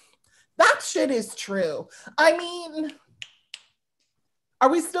 that shit is true. I mean, are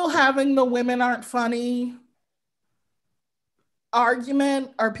we still having the women aren't funny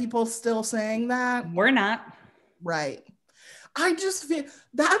argument? Are people still saying that? We're not. Right. I just feel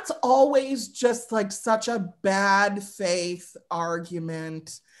that's always just like such a bad faith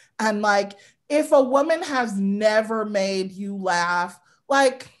argument. And like, if a woman has never made you laugh,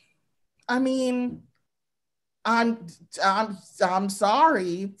 like, I mean, I'm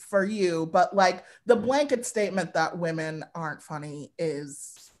sorry for you, but like the blanket statement that women aren't funny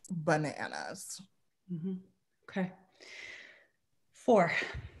is bananas. Mm-hmm. Okay. 4.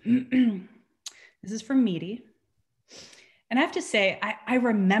 This is from Meaty. And I have to say, I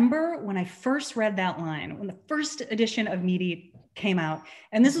remember when I first read that line, when the first edition of Meaty came out,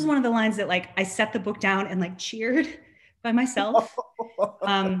 and this was one of the lines that like, I set the book down and like cheered by myself. But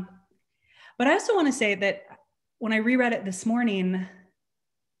I also want to say that when I reread it this morning,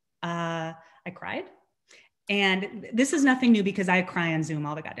 I cried. And this is nothing new because I cry on Zoom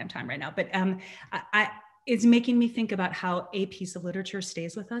all the goddamn time right now. But it's making me think about how a piece of literature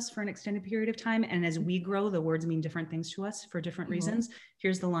stays with us for an extended period of time. And as we grow, the words mean different things to us for different reasons.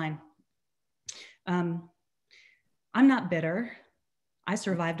 Here's the line. I'm not bitter. I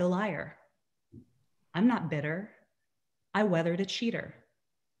survived a liar. I'm not bitter. I weathered a cheater.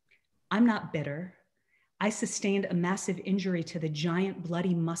 I'm not bitter. I sustained a massive injury to the giant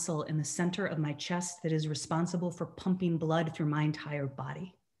bloody muscle in the center of my chest that is responsible for pumping blood through my entire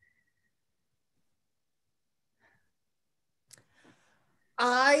body.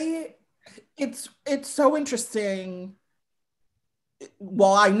 It's so interesting.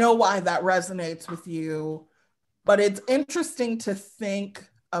 Well, I know why that resonates with you, but it's interesting to think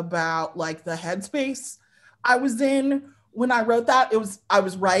about like the headspace I was in when I wrote that. I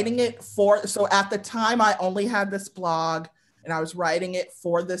was writing it so at the time I only had this blog and I was writing it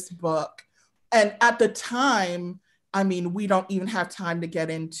for this book. And at the time, I mean, we don't even have time to get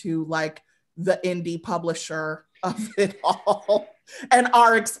into like the indie publisher of it all and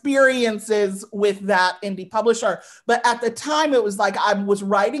our experiences with that indie publisher. But at the time, it was like I was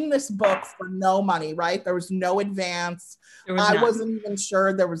writing this book for no money, right? There was no advance. I wasn't even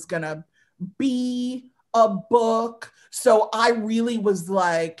sure there was going to be a book. So I really was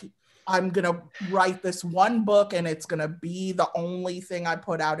like, I'm going to write this one book and it's going to be the only thing I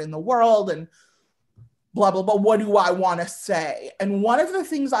put out in the world and blah, blah, blah. What do I want to say? And one of the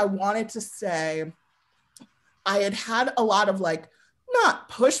things I wanted to say, I had a lot of like, not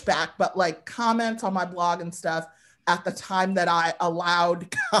pushback, but like comments on my blog and stuff at the time that I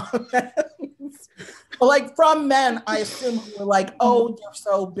allowed comments. But like from men, I assume who were like, oh, you're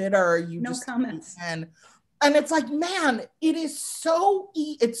so bitter. You no just comments. And it's like, man, it is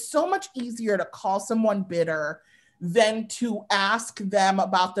it's so much easier to call someone bitter than to ask them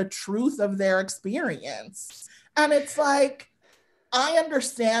about the truth of their experience. And it's like, I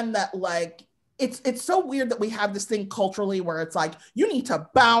understand that like, it's so weird that we have this thing culturally where it's like, you need to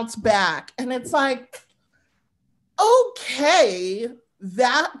bounce back. And it's like, okay,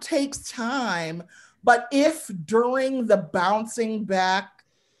 that takes time. But if during the bouncing back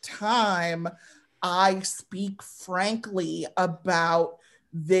time, I speak frankly about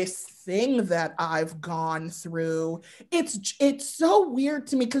this thing that I've gone through, it's so weird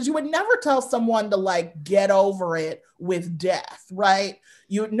to me because you would never tell someone to like get over it with death, right?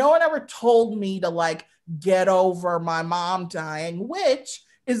 No one ever told me to like get over my mom dying, which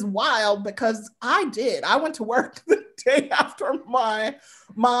is wild because I did. I went to work the day after my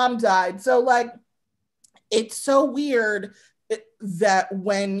mom died. So like, it's so weird that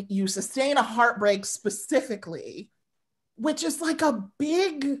when you sustain a heartbreak specifically, which is like a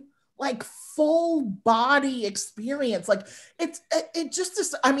big, like full body experience, like it just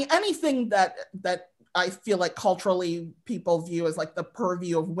is, I mean, anything that I feel like culturally people view as like the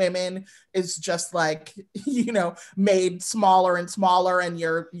purview of women is just like, you know, made smaller and smaller and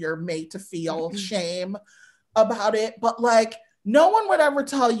you're made to feel shame about it. But like, no one would ever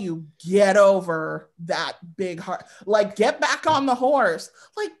tell you, get over that big heart, like get back on the horse.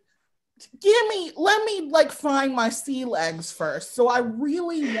 Like, let me like find my sea legs first. So I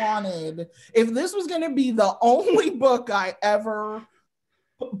really wanted, if this was going to be the only book I ever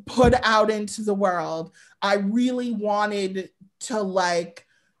put out into the world, I really wanted to like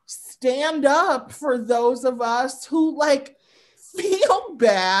stand up for those of us who like feel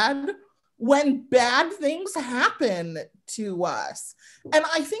bad when bad things happen to us. And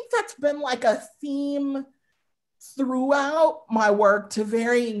I think that's been like a theme throughout my work to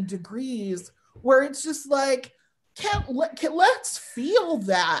varying degrees, where it's just like, let's feel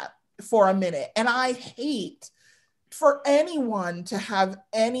that for a minute. And I hate for anyone to have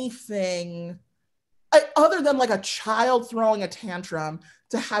anything other than like a child throwing a tantrum,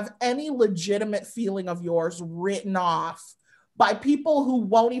 to have any legitimate feeling of yours written off by people who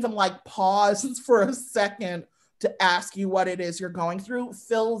won't even like pause for a second to ask you what it is you're going through,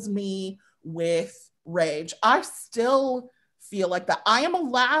 fills me with rage. I still feel like that. I am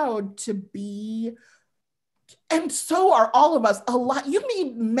allowed to be, and so are all of us, a lot. You can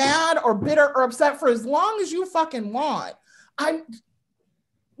be mad or bitter or upset for as long as you fucking want.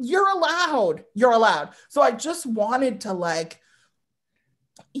 You're allowed. So I just wanted to like,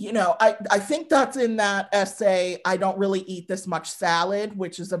 you know, I think that's in that essay, I Don't Really Eat This Much Salad,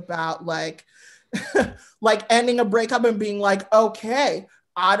 which is about like, like ending a breakup and being like, okay,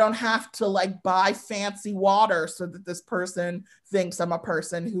 I don't have to like buy fancy water so that this person thinks I'm a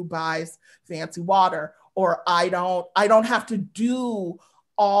person who buys fancy water, or I don't have to do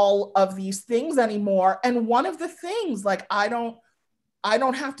all of these things anymore. And one of the things like I don't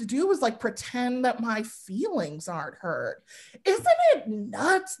have to do is like pretend that my feelings aren't hurt. Isn't it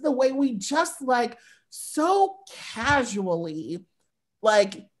nuts the way we just like so casually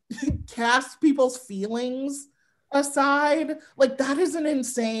like cast people's feelings aside? Like that is an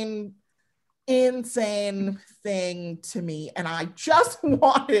insane thing to me. And I just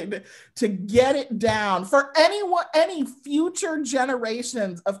wanted to get it down for any future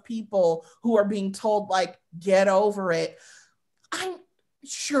generations of people who are being told like, get over it. I'm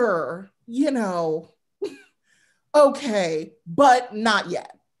sure, you know, okay, but not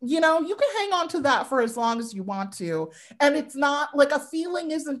yet. You know, you can hang on to that for as long as you want to. And it's not like a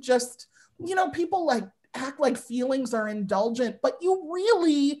feeling isn't just, you know, people like act like feelings are indulgent, but you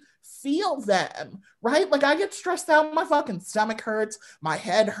really feel them, right? Like I get stressed out, my fucking stomach hurts, my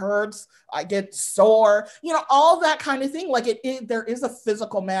head hurts, I get sore, you know, all that kind of thing. Like there is a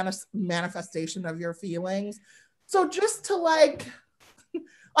physical manifestation of your feelings. So just to like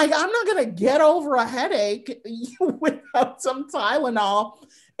I'm not gonna get over a headache without some Tylenol.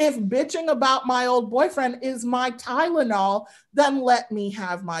 If bitching about my old boyfriend is my Tylenol, then let me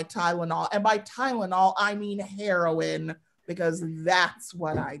have my Tylenol. And by Tylenol, I mean heroin, because that's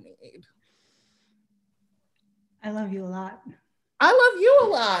what I need. I love you a lot. I love you a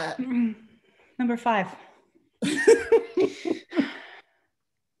lot. Number 5.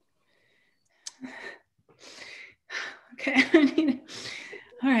 Okay.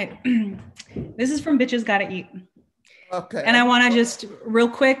 All right. This is from Bitches Gotta Eat. Okay. And I want to just real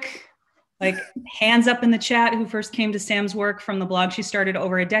quick, like hands up in the chat who first came to Sam's work from the blog she started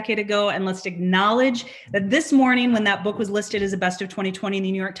over a decade ago. And let's acknowledge that this morning when that book was listed as a best of 2020 in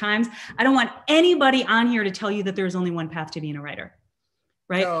the New York Times, I don't want anybody on here to tell you that there's only one path to being a writer,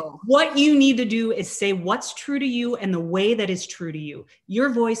 right? No. What you need to do is say what's true to you and the way that is true to you. Your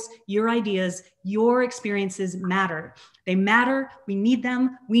voice, your ideas, your experiences matter. They matter. We need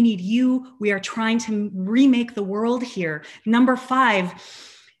them. We need you. We are trying to remake the world here. Number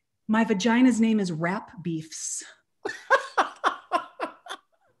 5, my vagina's name is Rap Beefs.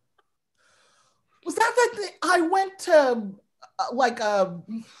 Was that the thing? I went to like a,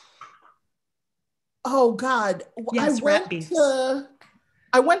 oh God. Yes, Rap Beefs.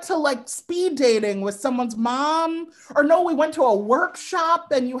 I went to like speed dating with someone's mom, or no, we went to a workshop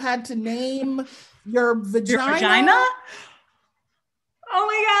and you had to name your vagina. Your vagina? Oh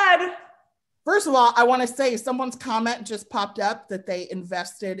my God. First of all, I want to say someone's comment just popped up that they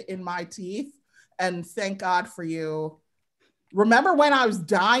invested in my teeth, and thank God for you. Remember when I was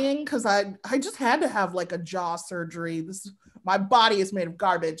dying? Because I just had to have like a jaw surgery. My body is made of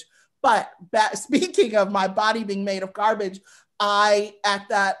garbage. But speaking of my body being made of garbage, I, at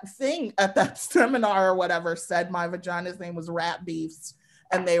that seminar or whatever, said my vagina's name was Rat Beefs.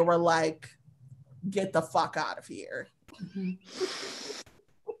 And they were like, get the fuck out of here. Mm-hmm.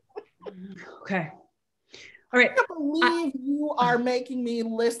 Okay. All right. I can't believe you are making me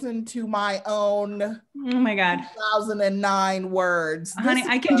listen to my own, oh my God, 2009 words. Honey,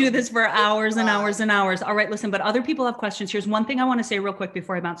 I can do this for hours and hours and hours. All right, listen, but other people have questions. Here's one thing I want to say real quick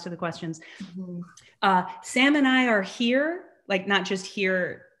before I bounce to the questions. Mm-hmm. Sam and I are here, like not just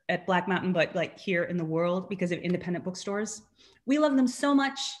here at Black Mountain, but like here in the world because of independent bookstores. We love them so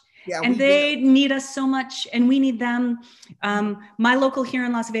much. Yeah, and they need us so much and we need them. My local here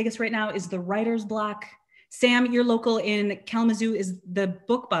in Las Vegas right now is the Writer's Block. Sam, your local in Kalamazoo is the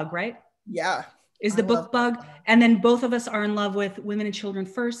Book Bug, right? Yeah. Is the Book Bug. And then both of us are in love with Women and Children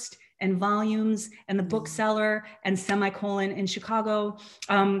First and Volumes and the Bookseller and Semicolon in Chicago.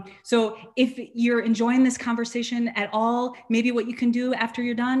 So if you're enjoying this conversation at all, maybe what you can do after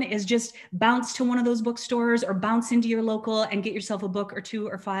you're done is just bounce to one of those bookstores or bounce into your local and get yourself a book or 2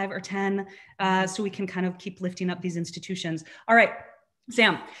 or 5 or 10 so we can kind of keep lifting up these institutions. All right,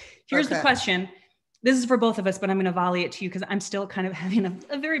 Sam, here's the question. This is for both of us, but I'm going to volley it to you because I'm still kind of having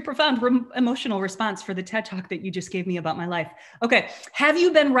a very profound emotional response for the TED Talk that you just gave me about my life. Okay. Have you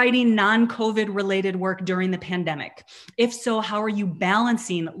been writing non-COVID related work during the pandemic? If so, how are you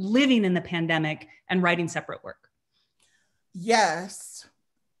balancing living in the pandemic and writing separate work? Yes.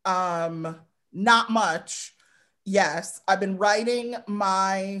 Not much. Yes. I've been writing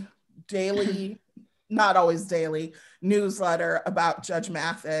my daily, not always daily, newsletter about Judge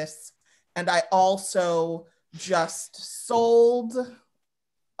Mathis. And I also just sold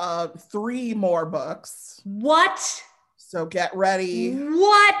 3 more books. What? So get ready.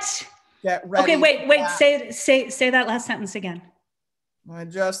 What? Get ready. Okay, wait. Say that last sentence again. I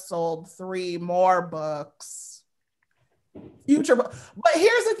just sold 3 more books. But here's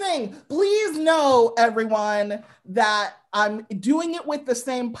the thing. Please know, everyone, that I'm doing it with the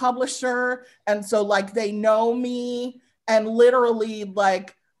same publisher. And so like they know me, and literally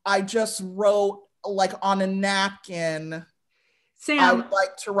like I just wrote like on a napkin, Sam, I would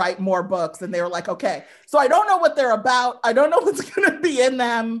like to write more books. And they were like, okay. So I don't know what they're about. I don't know what's going to be in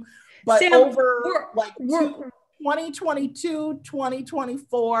them, but Sam, over 2022,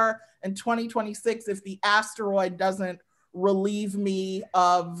 2024, and 2026, if the asteroid doesn't relieve me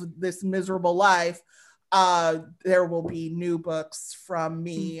of this miserable life, there will be new books from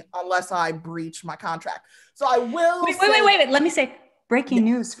me unless I breach my contract. So I will Wait. Let me say, breaking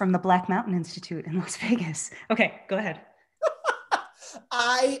news from the Black Mountain Institute in Las Vegas. Okay, go ahead.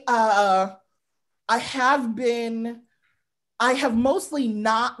 I have mostly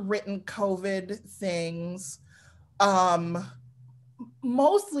not written COVID things,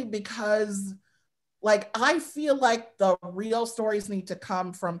 mostly because like I feel like the real stories need to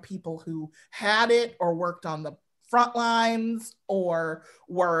come from people who had it or worked on the front lines or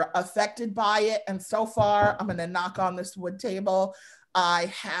were affected by it. And so far, I'm going to knock on this wood table,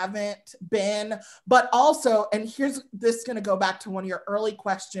 I haven't been. But also, and this is going to go back to one of your early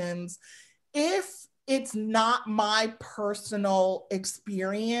questions, if it's not my personal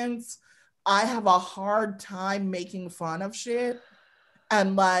experience, I have a hard time making fun of shit.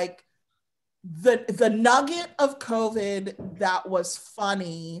 And like the nugget of COVID that was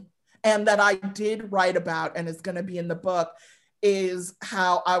funny and that I did write about and is going to be in the book is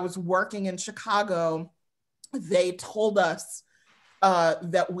how I was working in Chicago they told us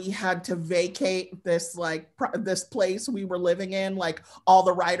that we had to vacate this this place we were living in. Like all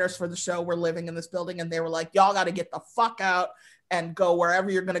the writers for the show were living in this building, and they were like, y'all got to get the fuck out and go wherever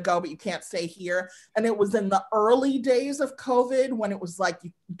you're going to go, but you can't stay here. And it was in the early days of COVID when it was like,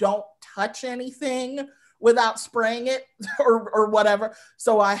 you don't touch anything without spraying it or whatever.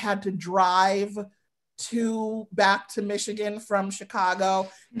 So I had to drive back to Michigan from Chicago,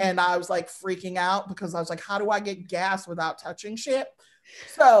 and I was like freaking out because I was like, how do I get gas without touching shit?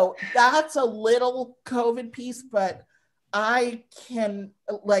 So that's a little COVID piece, but I can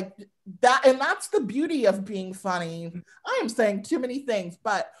like that, and that's the beauty of being funny. I am saying too many things,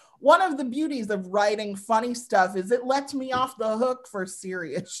 but one of the beauties of writing funny stuff is it lets me off the hook for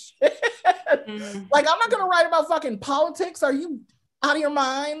serious shit. Like, I'm not gonna write about fucking politics. Are you out of your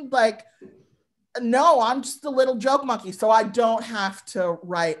mind? Like, no, I'm just a little joke monkey, so I don't have to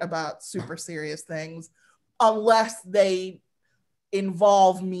write about super serious things unless they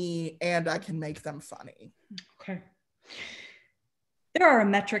involve me and I can make them funny. Okay. There are a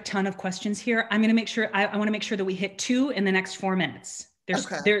metric ton of questions here. I'm going to make sure, I want to make sure that we hit 2 in the next 4 minutes. There's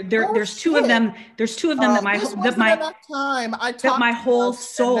two of them. There's 2 of them that my whole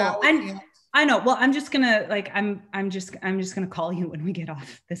soul. I know. Well, I'm just gonna I'm just gonna call you when we get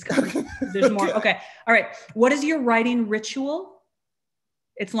off this conversation. There's more. Okay. All right. What is your writing ritual?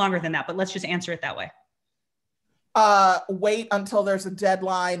 It's longer than that, but let's just answer it that way. Wait until there's a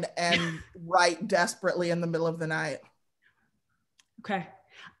deadline and write desperately in the middle of the night. Okay.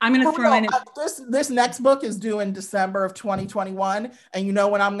 I'm gonna throw in this next book is due in December of 2021, and you know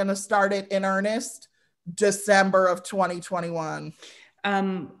when I'm gonna start it in earnest? December of 2021.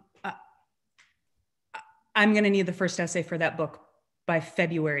 I'm going to need the first essay for that book by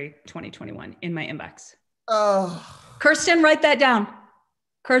February 2021 in my inbox. Oh. Kirsten, write that down.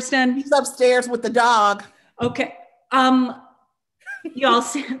 Kirsten. He's upstairs with the dog. Okay. Y'all,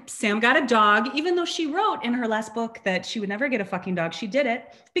 Sam got a dog, even though she wrote in her last book that she would never get a fucking dog. She did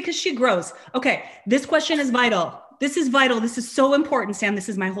it because she grows. Okay. This question is vital. This is vital. This is so important, Sam. This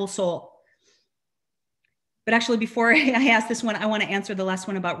is my whole soul. But actually, before I ask this one, I want to answer the last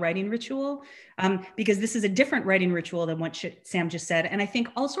one about writing ritual, because this is a different writing ritual than what Sam just said. And I think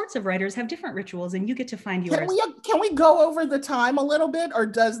all sorts of writers have different rituals, and you get to find yours. Can we go over the time a little bit, or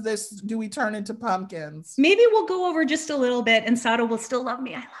do we turn into pumpkins? Maybe we'll go over just a little bit, and Sada will still love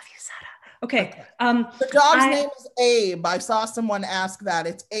me. I love you, Sada. Okay. The dog's name is Abe. I saw someone ask that.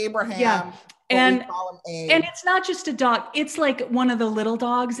 It's Abraham. Yeah. And it's not just a dog. It's like one of the little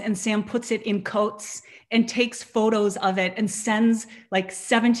dogs, and Sam puts it in coats and takes photos of it and sends like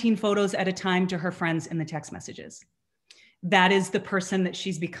 17 photos at a time to her friends in the text messages. That is the person that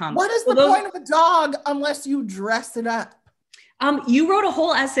she's become. What is the point of a dog unless you dress it up? You wrote a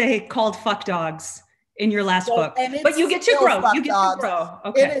whole essay called Fuck Dogs in your last book, but you get to grow. You get to grow.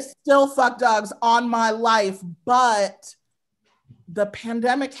 Okay. It is still fuck dogs on my life, but the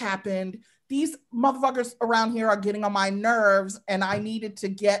pandemic happened. These motherfuckers around here are getting on my nerves, and I needed to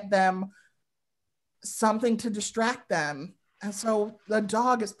get them something to distract them. And so the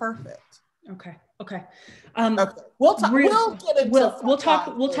dog is perfect. Okay. Okay. We'll talk more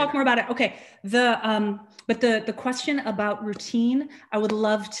about it. Okay. But the question about routine, I would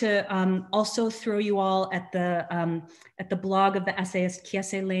love to also throw you all at the blog of the essayist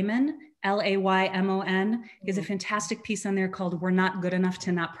Kiese Layman, Laymon. He has a fantastic piece on there called "We're Not Good Enough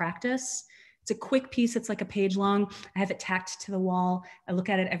to Not Practice." It's a quick piece. It's like a page long. I have it tacked to the wall. I look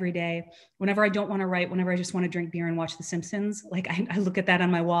at it every day. Whenever I don't want to write, whenever I just want to drink beer and watch The Simpsons, like I look at that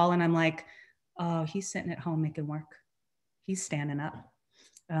on my wall and I'm like, oh, he's sitting at home making work. He's standing up.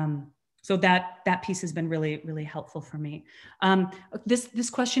 So that piece has been really, really helpful for me.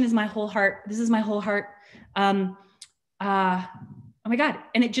 This question is my whole heart. This is my whole heart. Oh my God.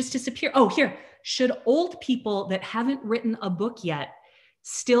 And it just disappeared. Oh, here. Should old people that haven't written a book yet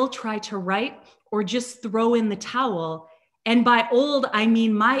still try to write, or just throw in the towel? And by old, I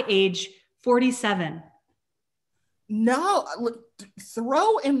mean my age, 47. No,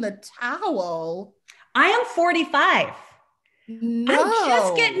 throw in the towel. I am 45. No. I'm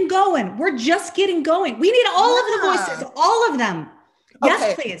just getting going. We're just getting going. We need all of the voices, all of them.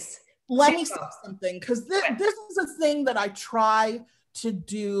 Yes, please. Let me say something, because this is a thing that I try to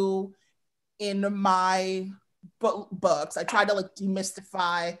do in my books. I try to like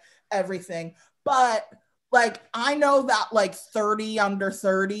demystify everything, but like I know that like 30 under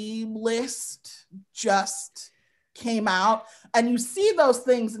 30 list just came out, and you see those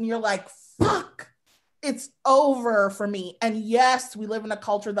things and you're like, fuck, it's over for me. And yes, we live in a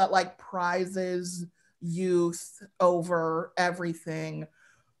culture that like prizes youth over everything,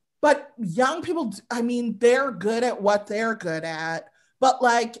 But young people, I mean, they're good at what they're good at, but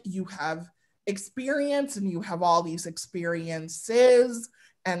like you have experience and you have all these experiences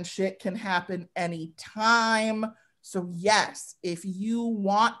and shit can happen anytime. So yes, if you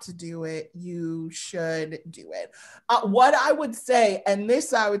want to do it, you should do it. What I would say, and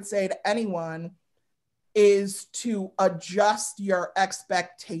this I would say to anyone, is to adjust your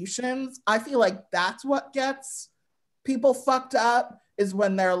expectations. I feel like that's what gets people fucked up, is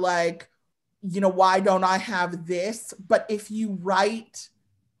when they're like, you know, why don't I have this? But if you write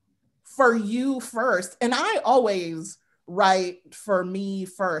for you first, and I always write for me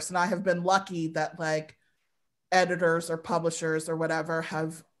first, and I have been lucky that like editors or publishers or whatever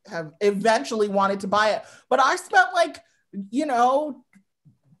have eventually wanted to buy it. But I spent like, you know,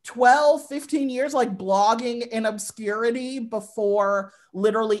 12, 15 years like blogging in obscurity before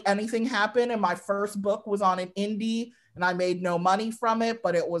literally anything happened. And my first book was on an indie and I made no money from it,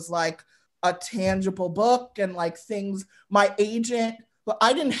 but it was like a tangible book and like things. My agent, but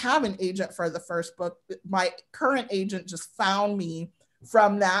I didn't have an agent for the first book. My current agent just found me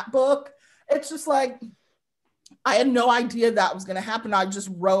from that book. It's just like, I had no idea that was going to happen. I just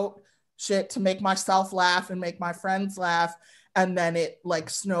wrote shit to make myself laugh and make my friends laugh. And then it like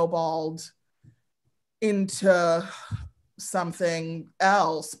snowballed into something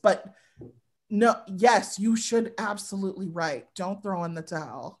else. But no, yes, you should absolutely write. Don't throw in the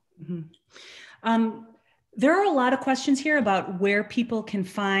towel. Mm-hmm. There are a lot of questions here about where people can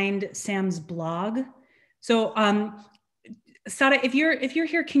find Sam's blog. So Sada, if you're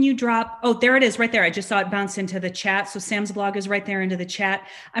here, can you drop, oh, there it is right there. I just saw it bounce into the chat. So Sam's blog is right there into the chat.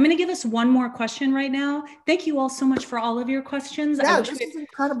 I'm going to give us one more question right now. Thank you all so much for all of your questions. Yeah, this is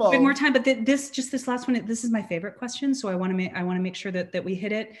incredible. We had more time, but this last one, this is my favorite question. So I want to make sure that we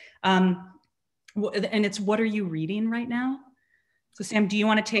hit it. And it's, what are you reading right now? So Sam, do you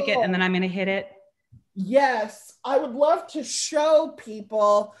want to take it and then I'm going to hit it? Yes, I would love to show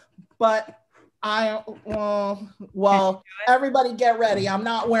people, but everybody get ready. I'm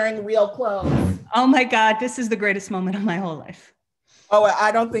not wearing real clothes. Oh my God, this is the greatest moment of my whole life. Oh,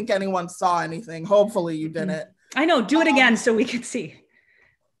 I don't think anyone saw anything. Hopefully you didn't. I know, do it again so we can see.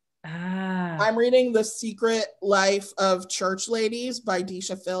 I'm reading The Secret Life of Church Ladies by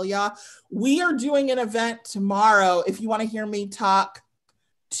Disha Filya. We are doing an event tomorrow. If you want to hear me talk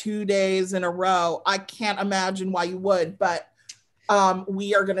 2 days in a row, I can't imagine why you would, but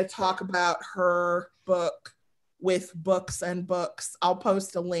we are going to talk about her book, With Books and Books. I'll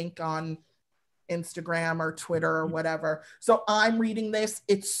post a link on Instagram or Twitter or whatever. So I'm reading this.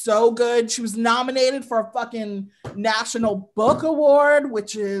 It's so good. She was nominated for a fucking National Book Award,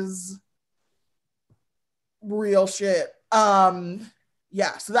 which is real shit.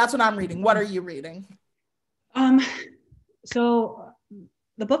 Yeah, so that's what I'm reading. What are you reading? So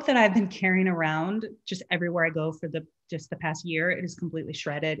the book that I've been carrying around just everywhere I go for the past year, it is completely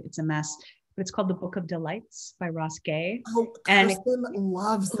shredded. It's a mess, but it's called The Book of Delights by Ross Gay. Oh, Kirsten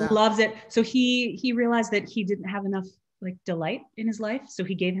loves that. Loves it. So he realized that he didn't have enough like delight in his life. So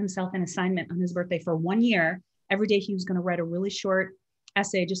he gave himself an assignment on his birthday for 1 year. Every day he was going to write a really short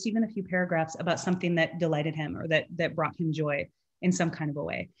essay, just even a few paragraphs about something that delighted him or that brought him joy in some kind of a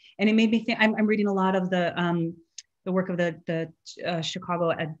way. And it made me think, I'm reading a lot of the work of the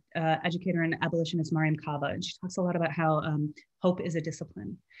Chicago educator and abolitionist Mariam Kaba. And she talks a lot about how hope is a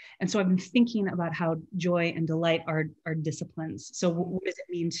discipline. And so I've been thinking about how joy and delight are disciplines. So what does it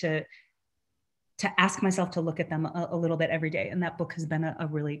mean to ask myself to look at them a little bit every day? And that book has been a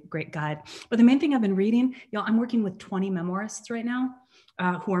really great guide. But the main thing I've been reading, I'm working with 20 memoirists right now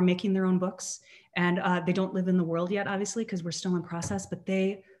who are making their own books. And they don't live in the world yet, obviously, because we're still in process, but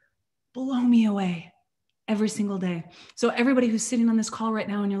they blow me away every single day. So everybody who's sitting on this call right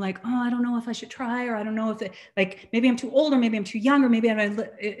now and you're like, oh, I don't know if I should try, or I don't know if maybe I'm too old, or maybe I'm too young, or maybe I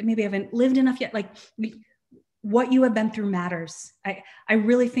haven't lived enough yet. Like, what you have been through matters. I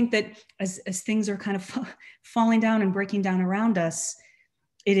really think that as things are kind of falling down and breaking down around us,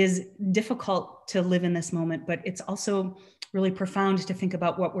 it is difficult to live in this moment, but it's also really profound to think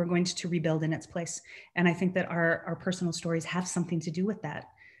about what we're going to rebuild in its place. And I think that our personal stories have something to do with that.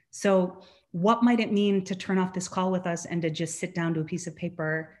 So what might it mean to turn off this call with us and to just sit down to a piece of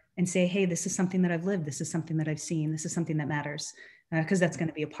paper and say, hey, this is something that I've lived. This is something that I've seen. This is something that matters, because that's going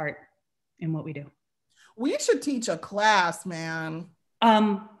to be a part in what we do. We should teach a class, man.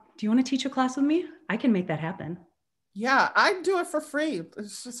 Do you want to teach a class with me? I can make that happen. Yeah, I do it for free.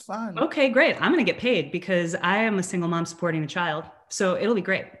 It's just fun. Okay, great. I'm going to get paid because I am a single mom supporting a child. So it'll be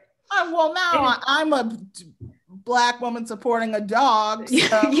great. Well, now I'm a Black woman supporting a dog.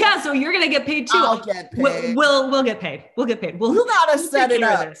 So yeah, so you're gonna get paid too. I'll get paid. We'll get paid. We'll get paid. You gotta set it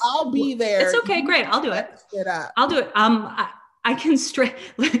up. I'll be there. It's okay, great. I'll do it. I'll do it. I can straight.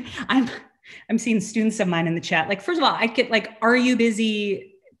 I'm seeing students of mine in the chat. Like, first of all, I get like, are you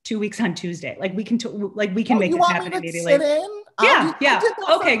busy 2 weeks on Tuesday? Like we can make this happen immediately. Yeah.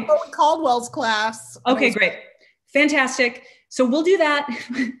 Okay. Caldwell's class. Okay, great. Fantastic. So we'll do that.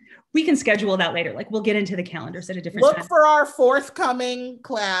 We can schedule that later. Like we'll get into the calendars at a different time. Look for our forthcoming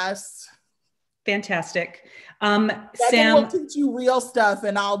class. Fantastic. Sam will teach you real stuff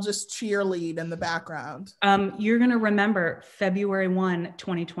and I'll just cheerlead in the background. You're going to remember February 1,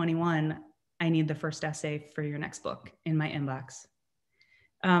 2021. I need the first essay for your next book in my inbox.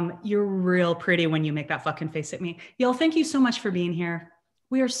 You're real pretty when you make that fucking face at me. Y'all, thank you so much for being here.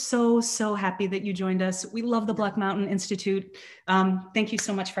 We are so, so happy that you joined us. We love the Black Mountain Institute. Thank you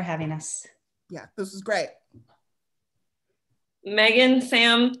so much for having us. Yeah, this is great. Megan,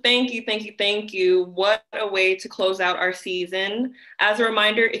 Sam, thank you. What a way to close out our season. As a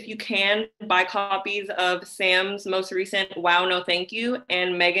reminder, if you can, buy copies of Sam's most recent Wow, No Thank You,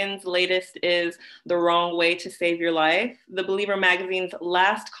 and Megan's latest is The Wrong Way to Save Your Life. The Believer magazine's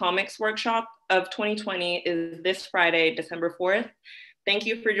last comics workshop of 2020 is this Friday, December 4th. Thank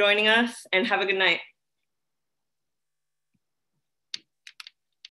you for joining us and have a good night.